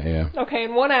remember that, yeah. Okay,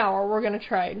 in 1 hour, we're going to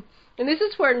trade. And this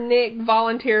is where Nick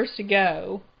volunteers to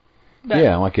go. But,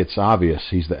 yeah, like it's obvious.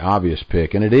 He's the obvious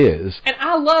pick, and it is. And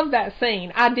I love that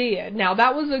scene. I did. Now,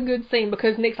 that was a good scene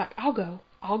because Nick's like, I'll go.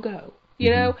 You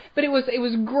know? But it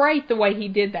was great the way he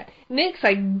did that. Nick's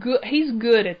he's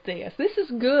good at this. This is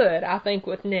good, I think,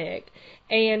 with Nick.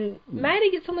 And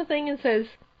Maddie gets on the thing and says,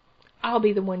 I'll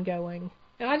be the one going.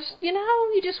 And I just,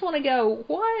 you just want to go,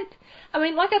 what? I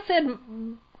mean, like I said,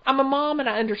 I'm a mom and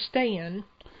I understand.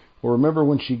 Well, remember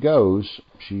when she goes,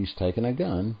 she's taking a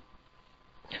gun.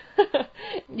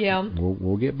 Yeah.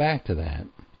 We'll get back to that.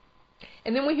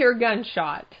 And then we hear a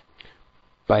gunshot.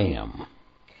 Bam.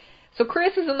 So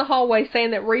Chris is in the hallway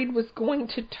saying that Reed was going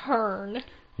to turn.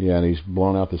 Yeah, and he's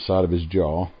blown out the side of his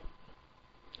jaw.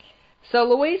 So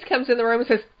Louise comes in the room and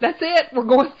says, that's it, we're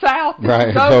going south.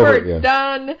 It's over, it's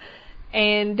done.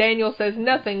 And Daniel says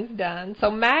nothing's done.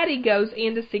 So Maddie goes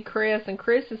in to see Chris, and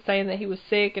Chris is saying that he was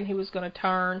sick and he was going to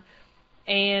turn.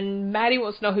 And Maddie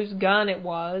wants to know whose gun it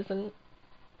was, and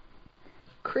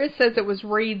Chris says it was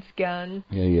Reed's gun.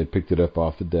 Yeah, he had picked it up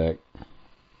off the deck.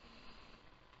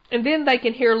 And then they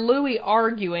can hear Louie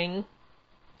arguing,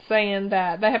 saying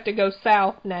that they have to go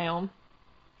south now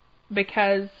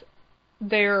because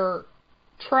their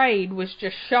trade was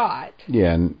just shot.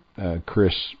 Yeah, and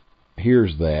Chris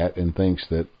hears that and thinks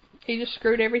that he just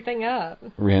screwed everything up.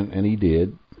 And he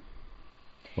did.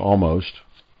 Almost.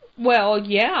 Well,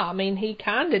 yeah, I mean, he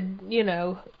kind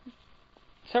of,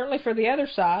 certainly for the other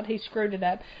side, he screwed it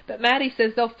up. But Maddie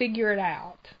says they'll figure it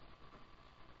out.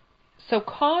 So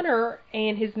Connor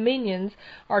and his minions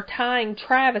are tying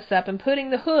Travis up and putting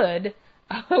the hood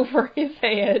over his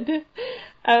head.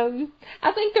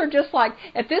 I think they're just like,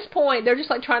 at this point, they're just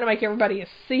like trying to make everybody as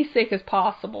seasick as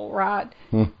possible, right?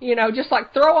 Just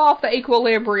like throw off the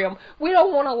equilibrium. We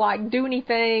don't want to like do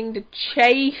anything to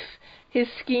chafe his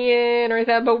skin or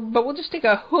anything, but we'll just stick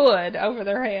a hood over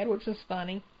their head, which is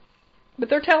funny. But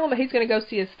they're telling him that he's going to go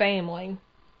see his family.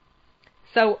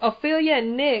 So Ophelia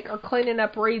and Nick are cleaning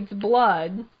up Reed's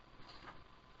blood,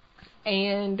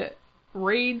 and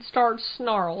Reed starts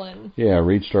snarling. Yeah,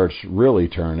 Reed starts really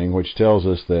turning, which tells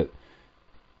us that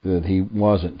he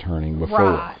wasn't turning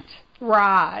before.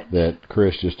 Right. That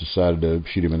Chris just decided to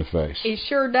shoot him in the face. It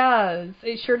sure does.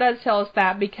 It sure does tell us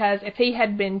that, because if he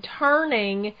had been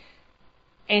turning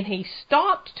and he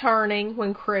stopped turning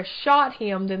when Chris shot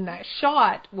him, then that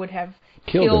shot would have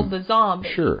killed the zombie.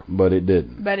 Sure, but it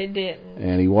didn't.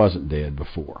 And he wasn't dead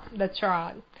before. That's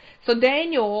right. So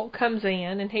Daniel comes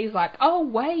in, and he's like, oh,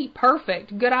 wait,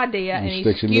 perfect, good idea. And he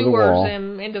skewers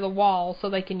him into the wall so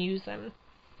they can use him.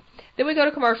 Then we go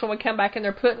to commercial, and we come back, and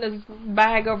they're putting his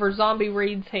bag over Zombie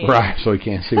Reed's head. Right, so he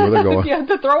can't see where they're going. Yeah,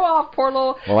 to throw off poor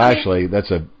little... Well, actually,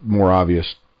 that's a more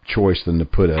obvious choice than to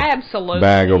put a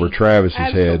bag over Travis's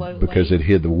head, because it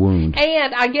hid the wound.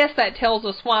 And I guess that tells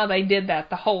us why they did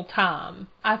that the whole time,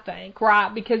 I think,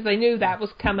 right? Because they knew that was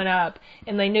coming up,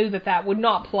 and they knew that would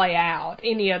not play out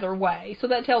any other way. So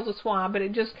that tells us why, but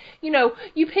it just,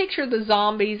 you picture the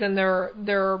zombies and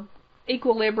their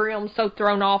equilibrium so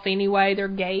thrown off anyway, their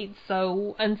gaits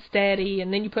so unsteady,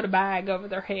 and then you put a bag over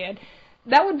their head.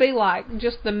 That would be like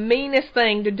just the meanest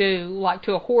thing to do, like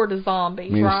to a horde of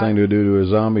zombies, meanest thing to do to a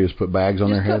zombie is put bags on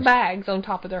their heads? Just put bags on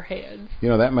top of their heads.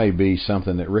 That may be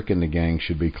something that Rick and the gang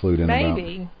should be clued in about.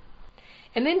 Maybe.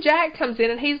 And then Jack comes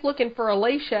in, and he's looking for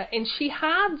Alicia, and she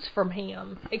hides from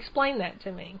him. Explain that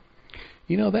to me.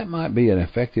 That might be an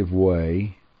effective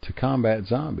way to combat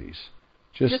zombies.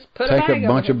 Just put take a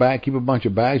bunch of bags, keep a bunch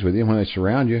of bags with you. When they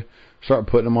surround you, start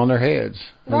putting them on their heads,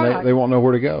 and they won't know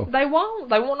where to go. They won't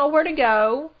know where to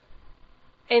go,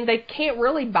 and they can't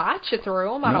really bite you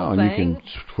through them. I don't think. You can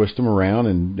twist them around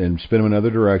and spin them in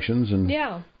other directions, and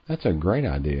yeah, that's a great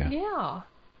idea. Yeah,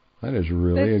 That is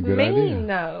really That's a good mean, idea.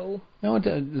 though. No,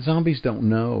 the zombies don't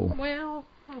know. Well,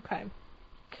 okay.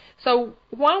 So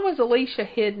why was Alicia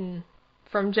hidden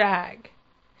from Jack?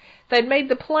 They'd made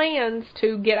the plans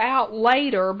to get out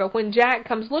later, but when Jack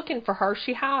comes looking for her,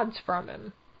 she hides from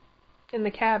him in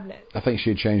the cabinet. I think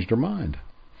she had changed her mind.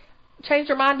 Changed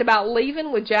her mind about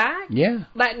leaving with Jack? Yeah.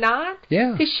 That night?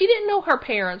 Yeah. Because she didn't know her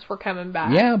parents were coming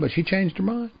back. Yeah, but she changed her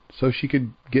mind so she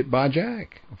could get by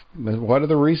Jack. What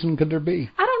other reason could there be?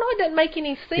 I don't know. It doesn't make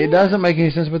any sense. It doesn't make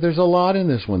any sense, but there's a lot in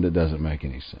this one that doesn't make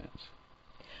any sense.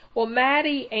 Well,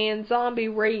 Maddie and Zombie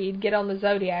Reed get on the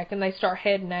Zodiac and they start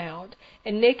heading out.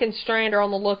 And Nick and Strand are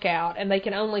on the lookout and they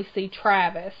can only see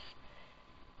Travis.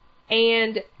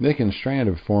 And Nick and Strand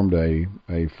have formed a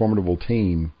formidable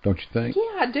team, don't you think?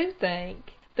 yeah, I do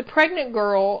think. The pregnant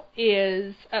girl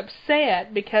is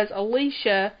upset because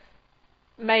Alicia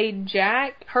made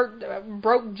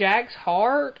broke Jack's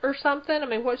heart or something. I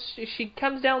mean, she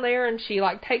comes down there and she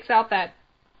like takes out that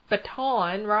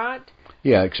baton, right?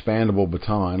 Yeah, expandable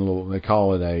baton. They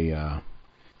call it a.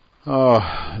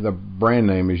 The brand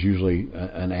name is usually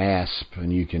an asp,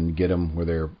 and you can get them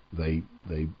where they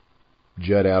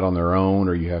jut out on their own,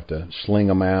 or you have to sling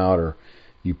them out, or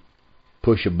you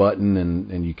push a button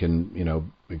and you can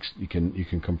you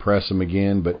can compress them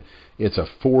again. But it's a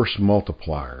force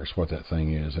multiplier is what that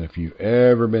thing is, and if you've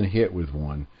ever been hit with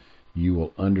one, you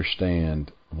will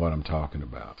understand what I'm talking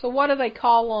about. So what do they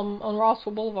call them on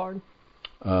Rossville Boulevard?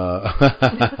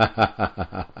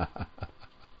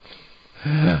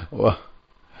 Well,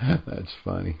 that's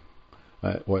funny.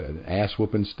 What, an ass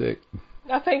whooping stick?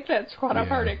 I think that's what I've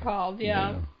heard it called,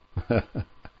 yeah. Yeah.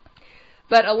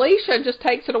 But Alicia just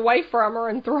takes it away from her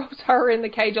and throws her in the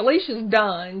cage. Alicia's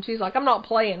done. She's like, I'm not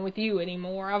playing with you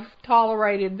anymore. I've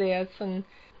tolerated this and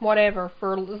whatever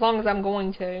for as long as I'm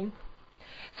going to.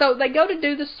 So they go to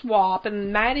do the swap,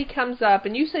 and Maddie comes up,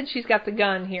 and you said she's got the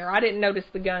gun here. I didn't notice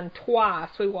the gun twice.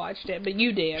 We watched it, but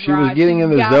you did, she right? was getting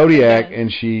in the Zodiac,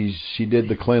 and she did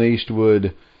the Clint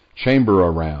Eastwood chamber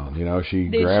around. She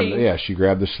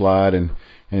grabbed the slide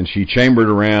and she chambered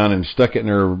around and stuck it in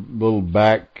her little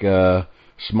back,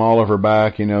 small of her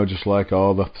back, just like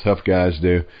all the tough guys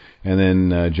do, and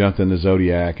then jumped in the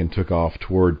Zodiac and took off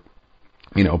toward,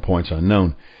 points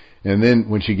unknown. And then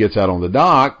when she gets out on the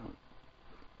dock.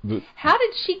 How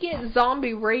did she get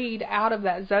Zombie Reed out of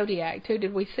that Zodiac, too?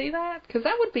 Did we see that? Because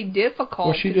that would be difficult.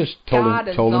 Well, she just told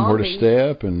him where to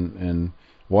step and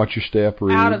watch your step,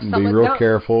 Reed, and be real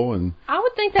careful. And I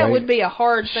would think that would be a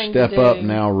hard thing to do. Step up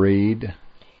now, Reed.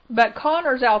 But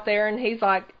Connor's out there, and he's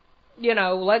like,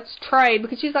 let's trade.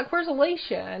 Because she's like, where's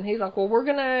Alicia? And he's like, well, we're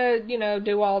going to,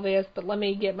 do all this, but let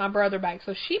me get my brother back.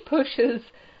 So she pushes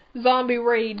Zombie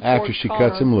Reed after she Connor.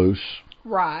 cuts him loose.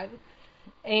 Right.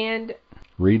 And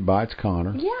Reed bites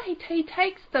Connor. Yeah, he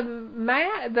takes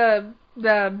the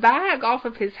bag off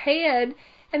of his head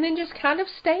and then just kind of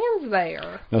stands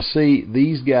there. Now, see,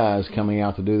 these guys coming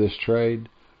out to do this trade.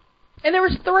 And there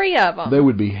was 3 of them. They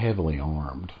would be heavily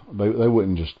armed. They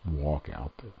wouldn't just walk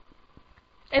out there.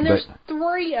 And there's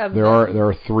 3 of them. There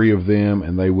are 3 of them,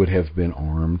 and they would have been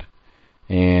armed.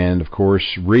 And, of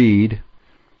course, Reed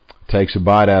takes a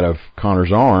bite out of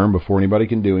Connor's arm before anybody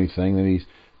can do anything. Then he's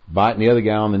biting the other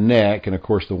guy on the neck, and of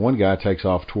course the one guy takes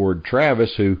off toward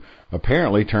Travis, who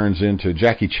apparently turns into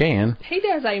Jackie Chan. He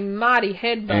does a mighty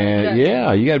headbutt. And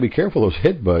yeah, you got to be careful of those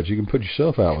headbutts. You can put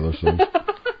yourself out with those things.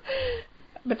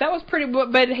 But that was pretty.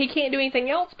 But he can't do anything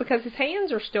else because his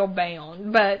hands are still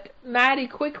bound. But Maddie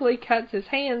quickly cuts his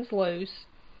hands loose.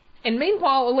 And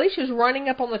meanwhile, Alicia's running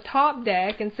up on the top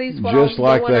deck and sees what just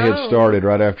like going they on. had started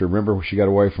right after. Remember when she got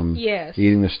away from yes.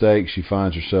 eating the steak? She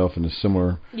finds herself in a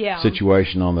similar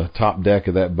situation on the top deck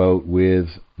of that boat with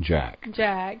Jack.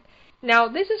 Now,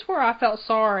 this is where I felt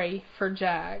sorry for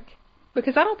Jack.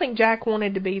 Because I don't think Jack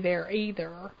wanted to be there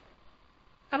either.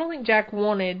 I don't think Jack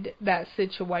wanted that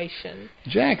situation.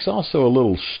 Jack's also a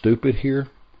little stupid here.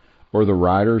 Or the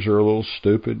writers are a little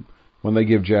stupid when they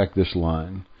give Jack this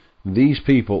line. These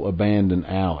people abandon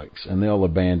Alex, and they'll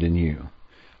abandon you.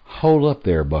 Hold up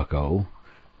there, bucko.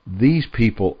 These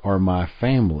people are my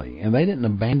family, and they didn't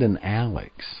abandon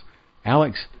Alex.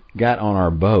 Alex got on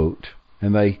our boat,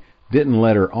 and they didn't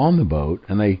let her on the boat,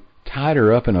 and they tied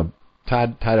her up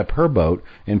tied up her boat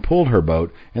and pulled her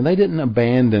boat, and they didn't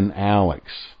abandon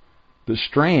Alex. But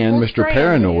Strand, Mr.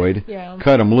 Paranoid,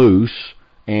 cut him loose,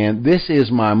 and this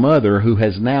is my mother who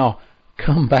has now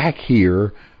come back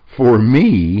here for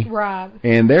me. Right.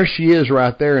 And there she is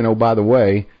right there, and oh, by the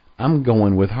way, I'm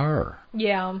going with her.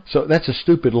 Yeah. So that's a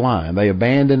stupid line. They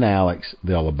abandon Alex,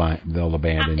 they'll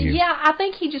abandon you. Yeah, I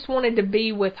think he just wanted to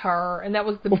be with her, and that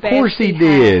was the best. Of course he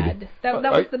did. did. That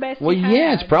was the best. Well, he had.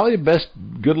 yeah, it's probably the best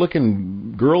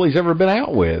good-looking girl he's ever been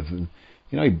out with. And,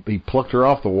 you know, he plucked her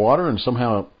off the water, and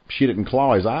somehow she didn't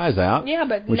claw his eyes out. Yeah,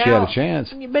 but when now, she had a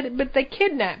chance. But they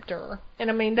kidnapped her, and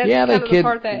I mean that's yeah, kind of the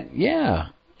part that. Yeah.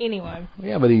 Anyway.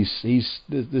 Yeah, but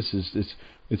it's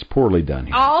poorly done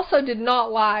here. I also did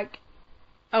not like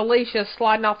Alicia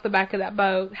sliding off the back of that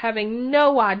boat, having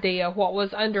no idea what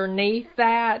was underneath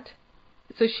that.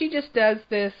 So she just does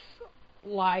this,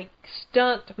 like,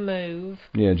 stunt move.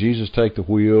 Yeah, Jesus, take the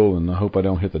wheel, and I hope I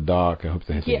don't hit the dock. I hope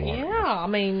they hit the water. Yeah, I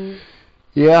mean...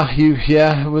 Yeah,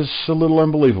 it was a little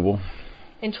unbelievable.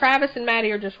 And Travis and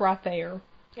Maddie are just right there,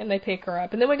 and they pick her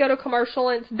up. And then we go to commercial,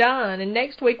 and it's done. And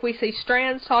next week we see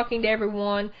Strands talking to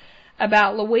everyone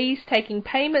about Louise taking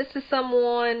payments to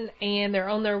someone, and they're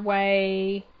on their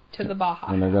way to the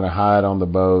Baja. And they're going to hide on the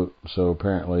boat, so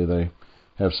apparently they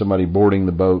have somebody boarding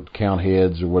the boat, count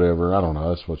heads or whatever. I don't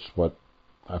know. That's what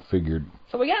I figured.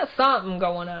 So we got something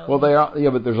going on. Well,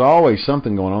 but there's always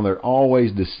something going on. They're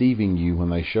always deceiving you when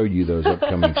they show you those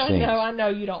upcoming scenes. I know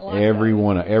you don't like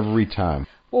every time.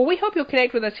 Well, we hope you'll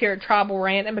connect with us here at Tribal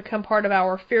Rant and become part of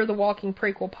our Fear the Walking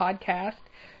prequel podcast.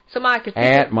 So, Mike,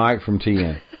 if Mike from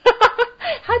TN.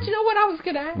 How'd you know what I was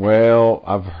going to ask? Well,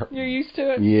 I've heard. You're used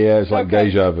to it? Yeah, it's like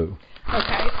deja vu.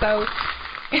 Okay, so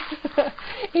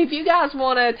if you guys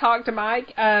want to talk to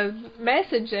Mike,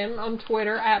 message him on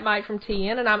Twitter at Mike from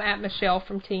TN, and I'm at Michelle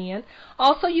from TN.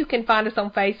 Also, you can find us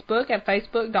on Facebook at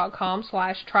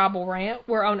facebook.com/tribalrant.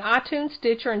 We're on iTunes,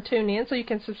 Stitcher, and TuneIn, so you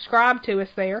can subscribe to us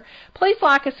there. Please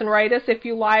like us and rate us if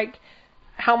you like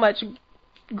how much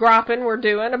griping we're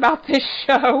doing about this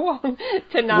show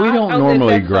tonight. We don't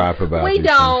normally gripe about We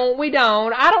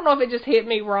don't. I don't know if it just hit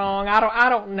me wrong. I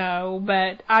don't know,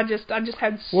 but I just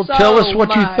had Well, tell us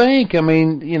what you think. I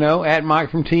mean, you know, at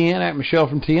Mike from TN, at Michelle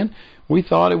from TN, we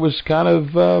thought it was kind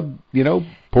of,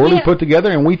 poorly put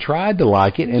together, and we tried to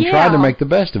like it and tried to make the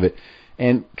best of it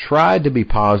and tried to be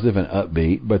positive and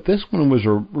upbeat, but this one was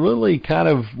a really kind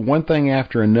of one thing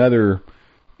after another.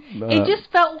 It just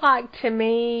felt like, to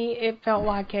me, a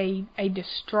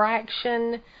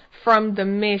distraction from the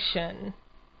mission,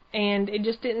 and it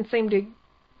just didn't seem to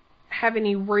have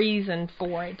any reason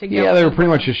for it to go. Yeah, they were pretty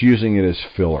much just using it as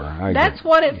filler. That's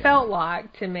what it felt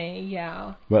like to me.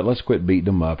 Yeah. But let's quit beating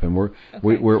them up, and we're.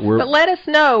 But let us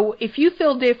know if you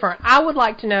feel different. I would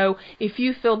like to know if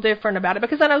you feel different about it,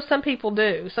 because I know some people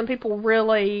do. Some people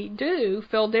really do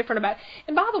feel different about it.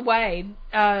 And by the way,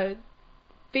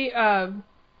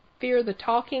 Fear the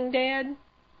Talking Dead,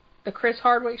 the Chris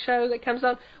Hardwick show that comes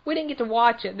on, we didn't get to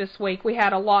watch it this week. We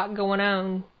had a lot going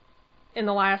on in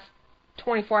the last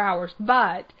 24 hours,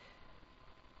 but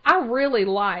I really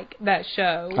like that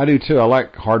show. I do too. I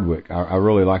like Hardwick. I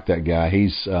really like that guy.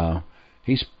 He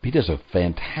does a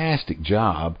fantastic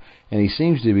job, and he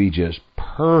seems to be just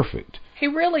perfect. He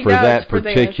really for does that for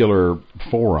particular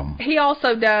forum. He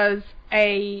also does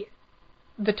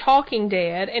The Talking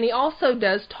Dead, and he also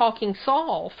does Talking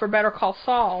Saul for Better Call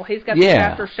Saul. He's got these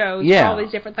after shows for all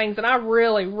these different things, and I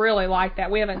really, really like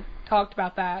that. We haven't talked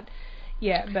about that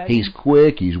yet, but he's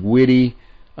quick, he's witty.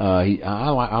 I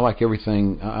like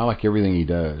everything. I like everything he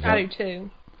does. I do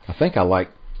too. I think I like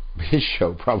his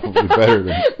show probably better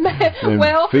than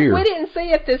well, Fear. We didn't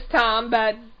see it this time,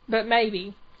 but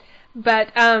maybe.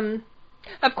 But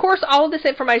of course, all of this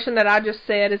information that I just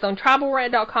said is on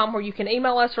tribalrant.com, where you can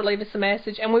email us or leave us a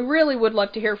message, and we really would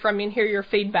love to hear from you and hear your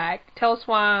feedback. Tell us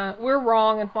why we're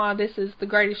wrong and why this is the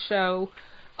greatest show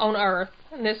on earth,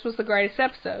 and this was the greatest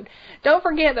episode. Don't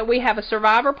forget that we have a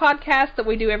Survivor podcast that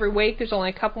we do every week. There's only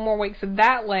a couple more weeks of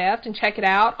that left, and check it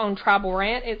out on Tribal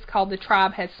Rant. It's called The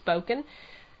Tribe Has Spoken.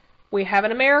 We have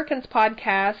an Americans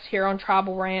podcast here on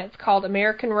Tribal Rant. It's called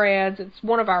American Reds. It's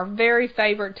one of our very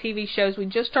favorite TV shows. We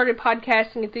just started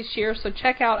podcasting it this year, so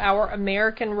check out our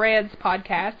American Reds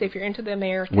podcast if you're into the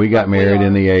Americans. We got married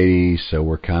in the 80s, so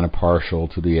we're kind of partial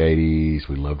to the 80s.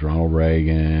 We loved Ronald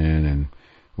Reagan, and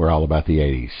we're all about the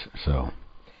 80s.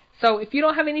 So if you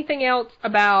don't have anything else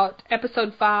about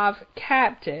Episode 5,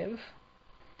 Captive,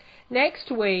 next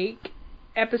week,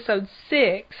 Episode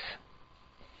 6...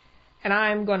 and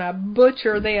I'm going to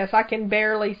butcher this. I can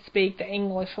barely speak the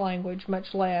English language,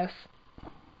 much less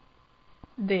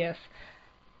this.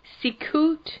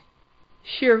 Sicout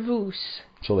Chervus.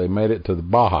 So they made it to the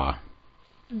Baja.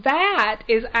 That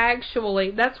is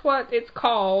actually, that's what it's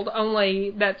called,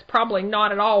 only that's probably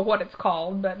not at all what it's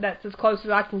called, but that's as close as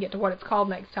I can get to what it's called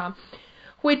next time.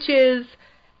 Which is,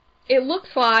 it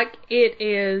looks like it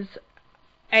is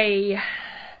a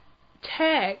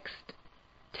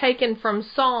taken from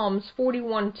Psalms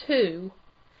 41:2.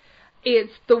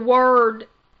 It's the word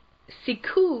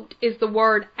sikut is the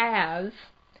word as.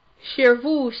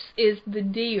 Shervus is the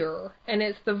deer, and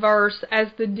it's the verse, as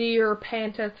the deer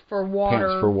panteth for water.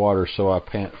 Pants for water, so I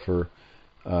pant for...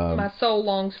 my soul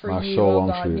longs for my you, soul oh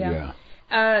longs God. for you,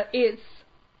 yeah. It's...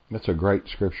 That's a great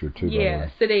scripture, too,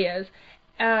 Yes, by the way. it is.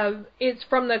 It's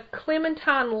from the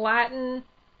Clementine Latin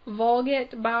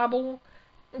Vulgate Bible.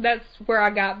 That's where I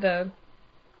got the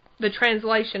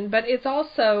translation. But it's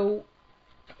also,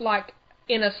 like,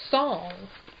 in a song.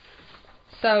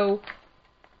 So...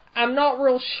 I'm not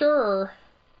real sure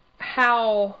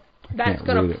how that's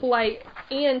going to play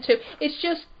into... It's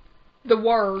just the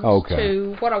words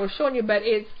to what I was showing you, but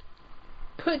it's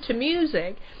put to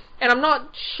music. And I'm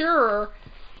not sure...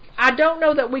 I don't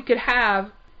know that we could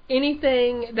have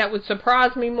anything that would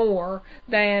surprise me more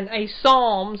than a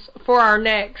Psalms for our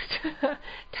next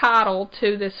title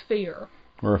to this fear.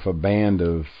 Or if a band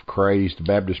of crazed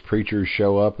Baptist preachers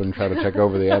show up and try to take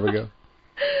over the Abigail.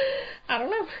 I don't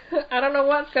know. I don't know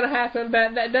what's going to happen,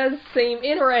 but that does seem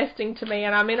interesting to me,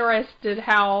 and I'm interested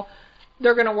how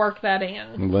they're going to work that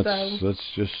in. We'll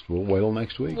wait till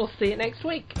next week. We'll see it next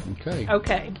week. Okay.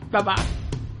 Okay. Bye-bye.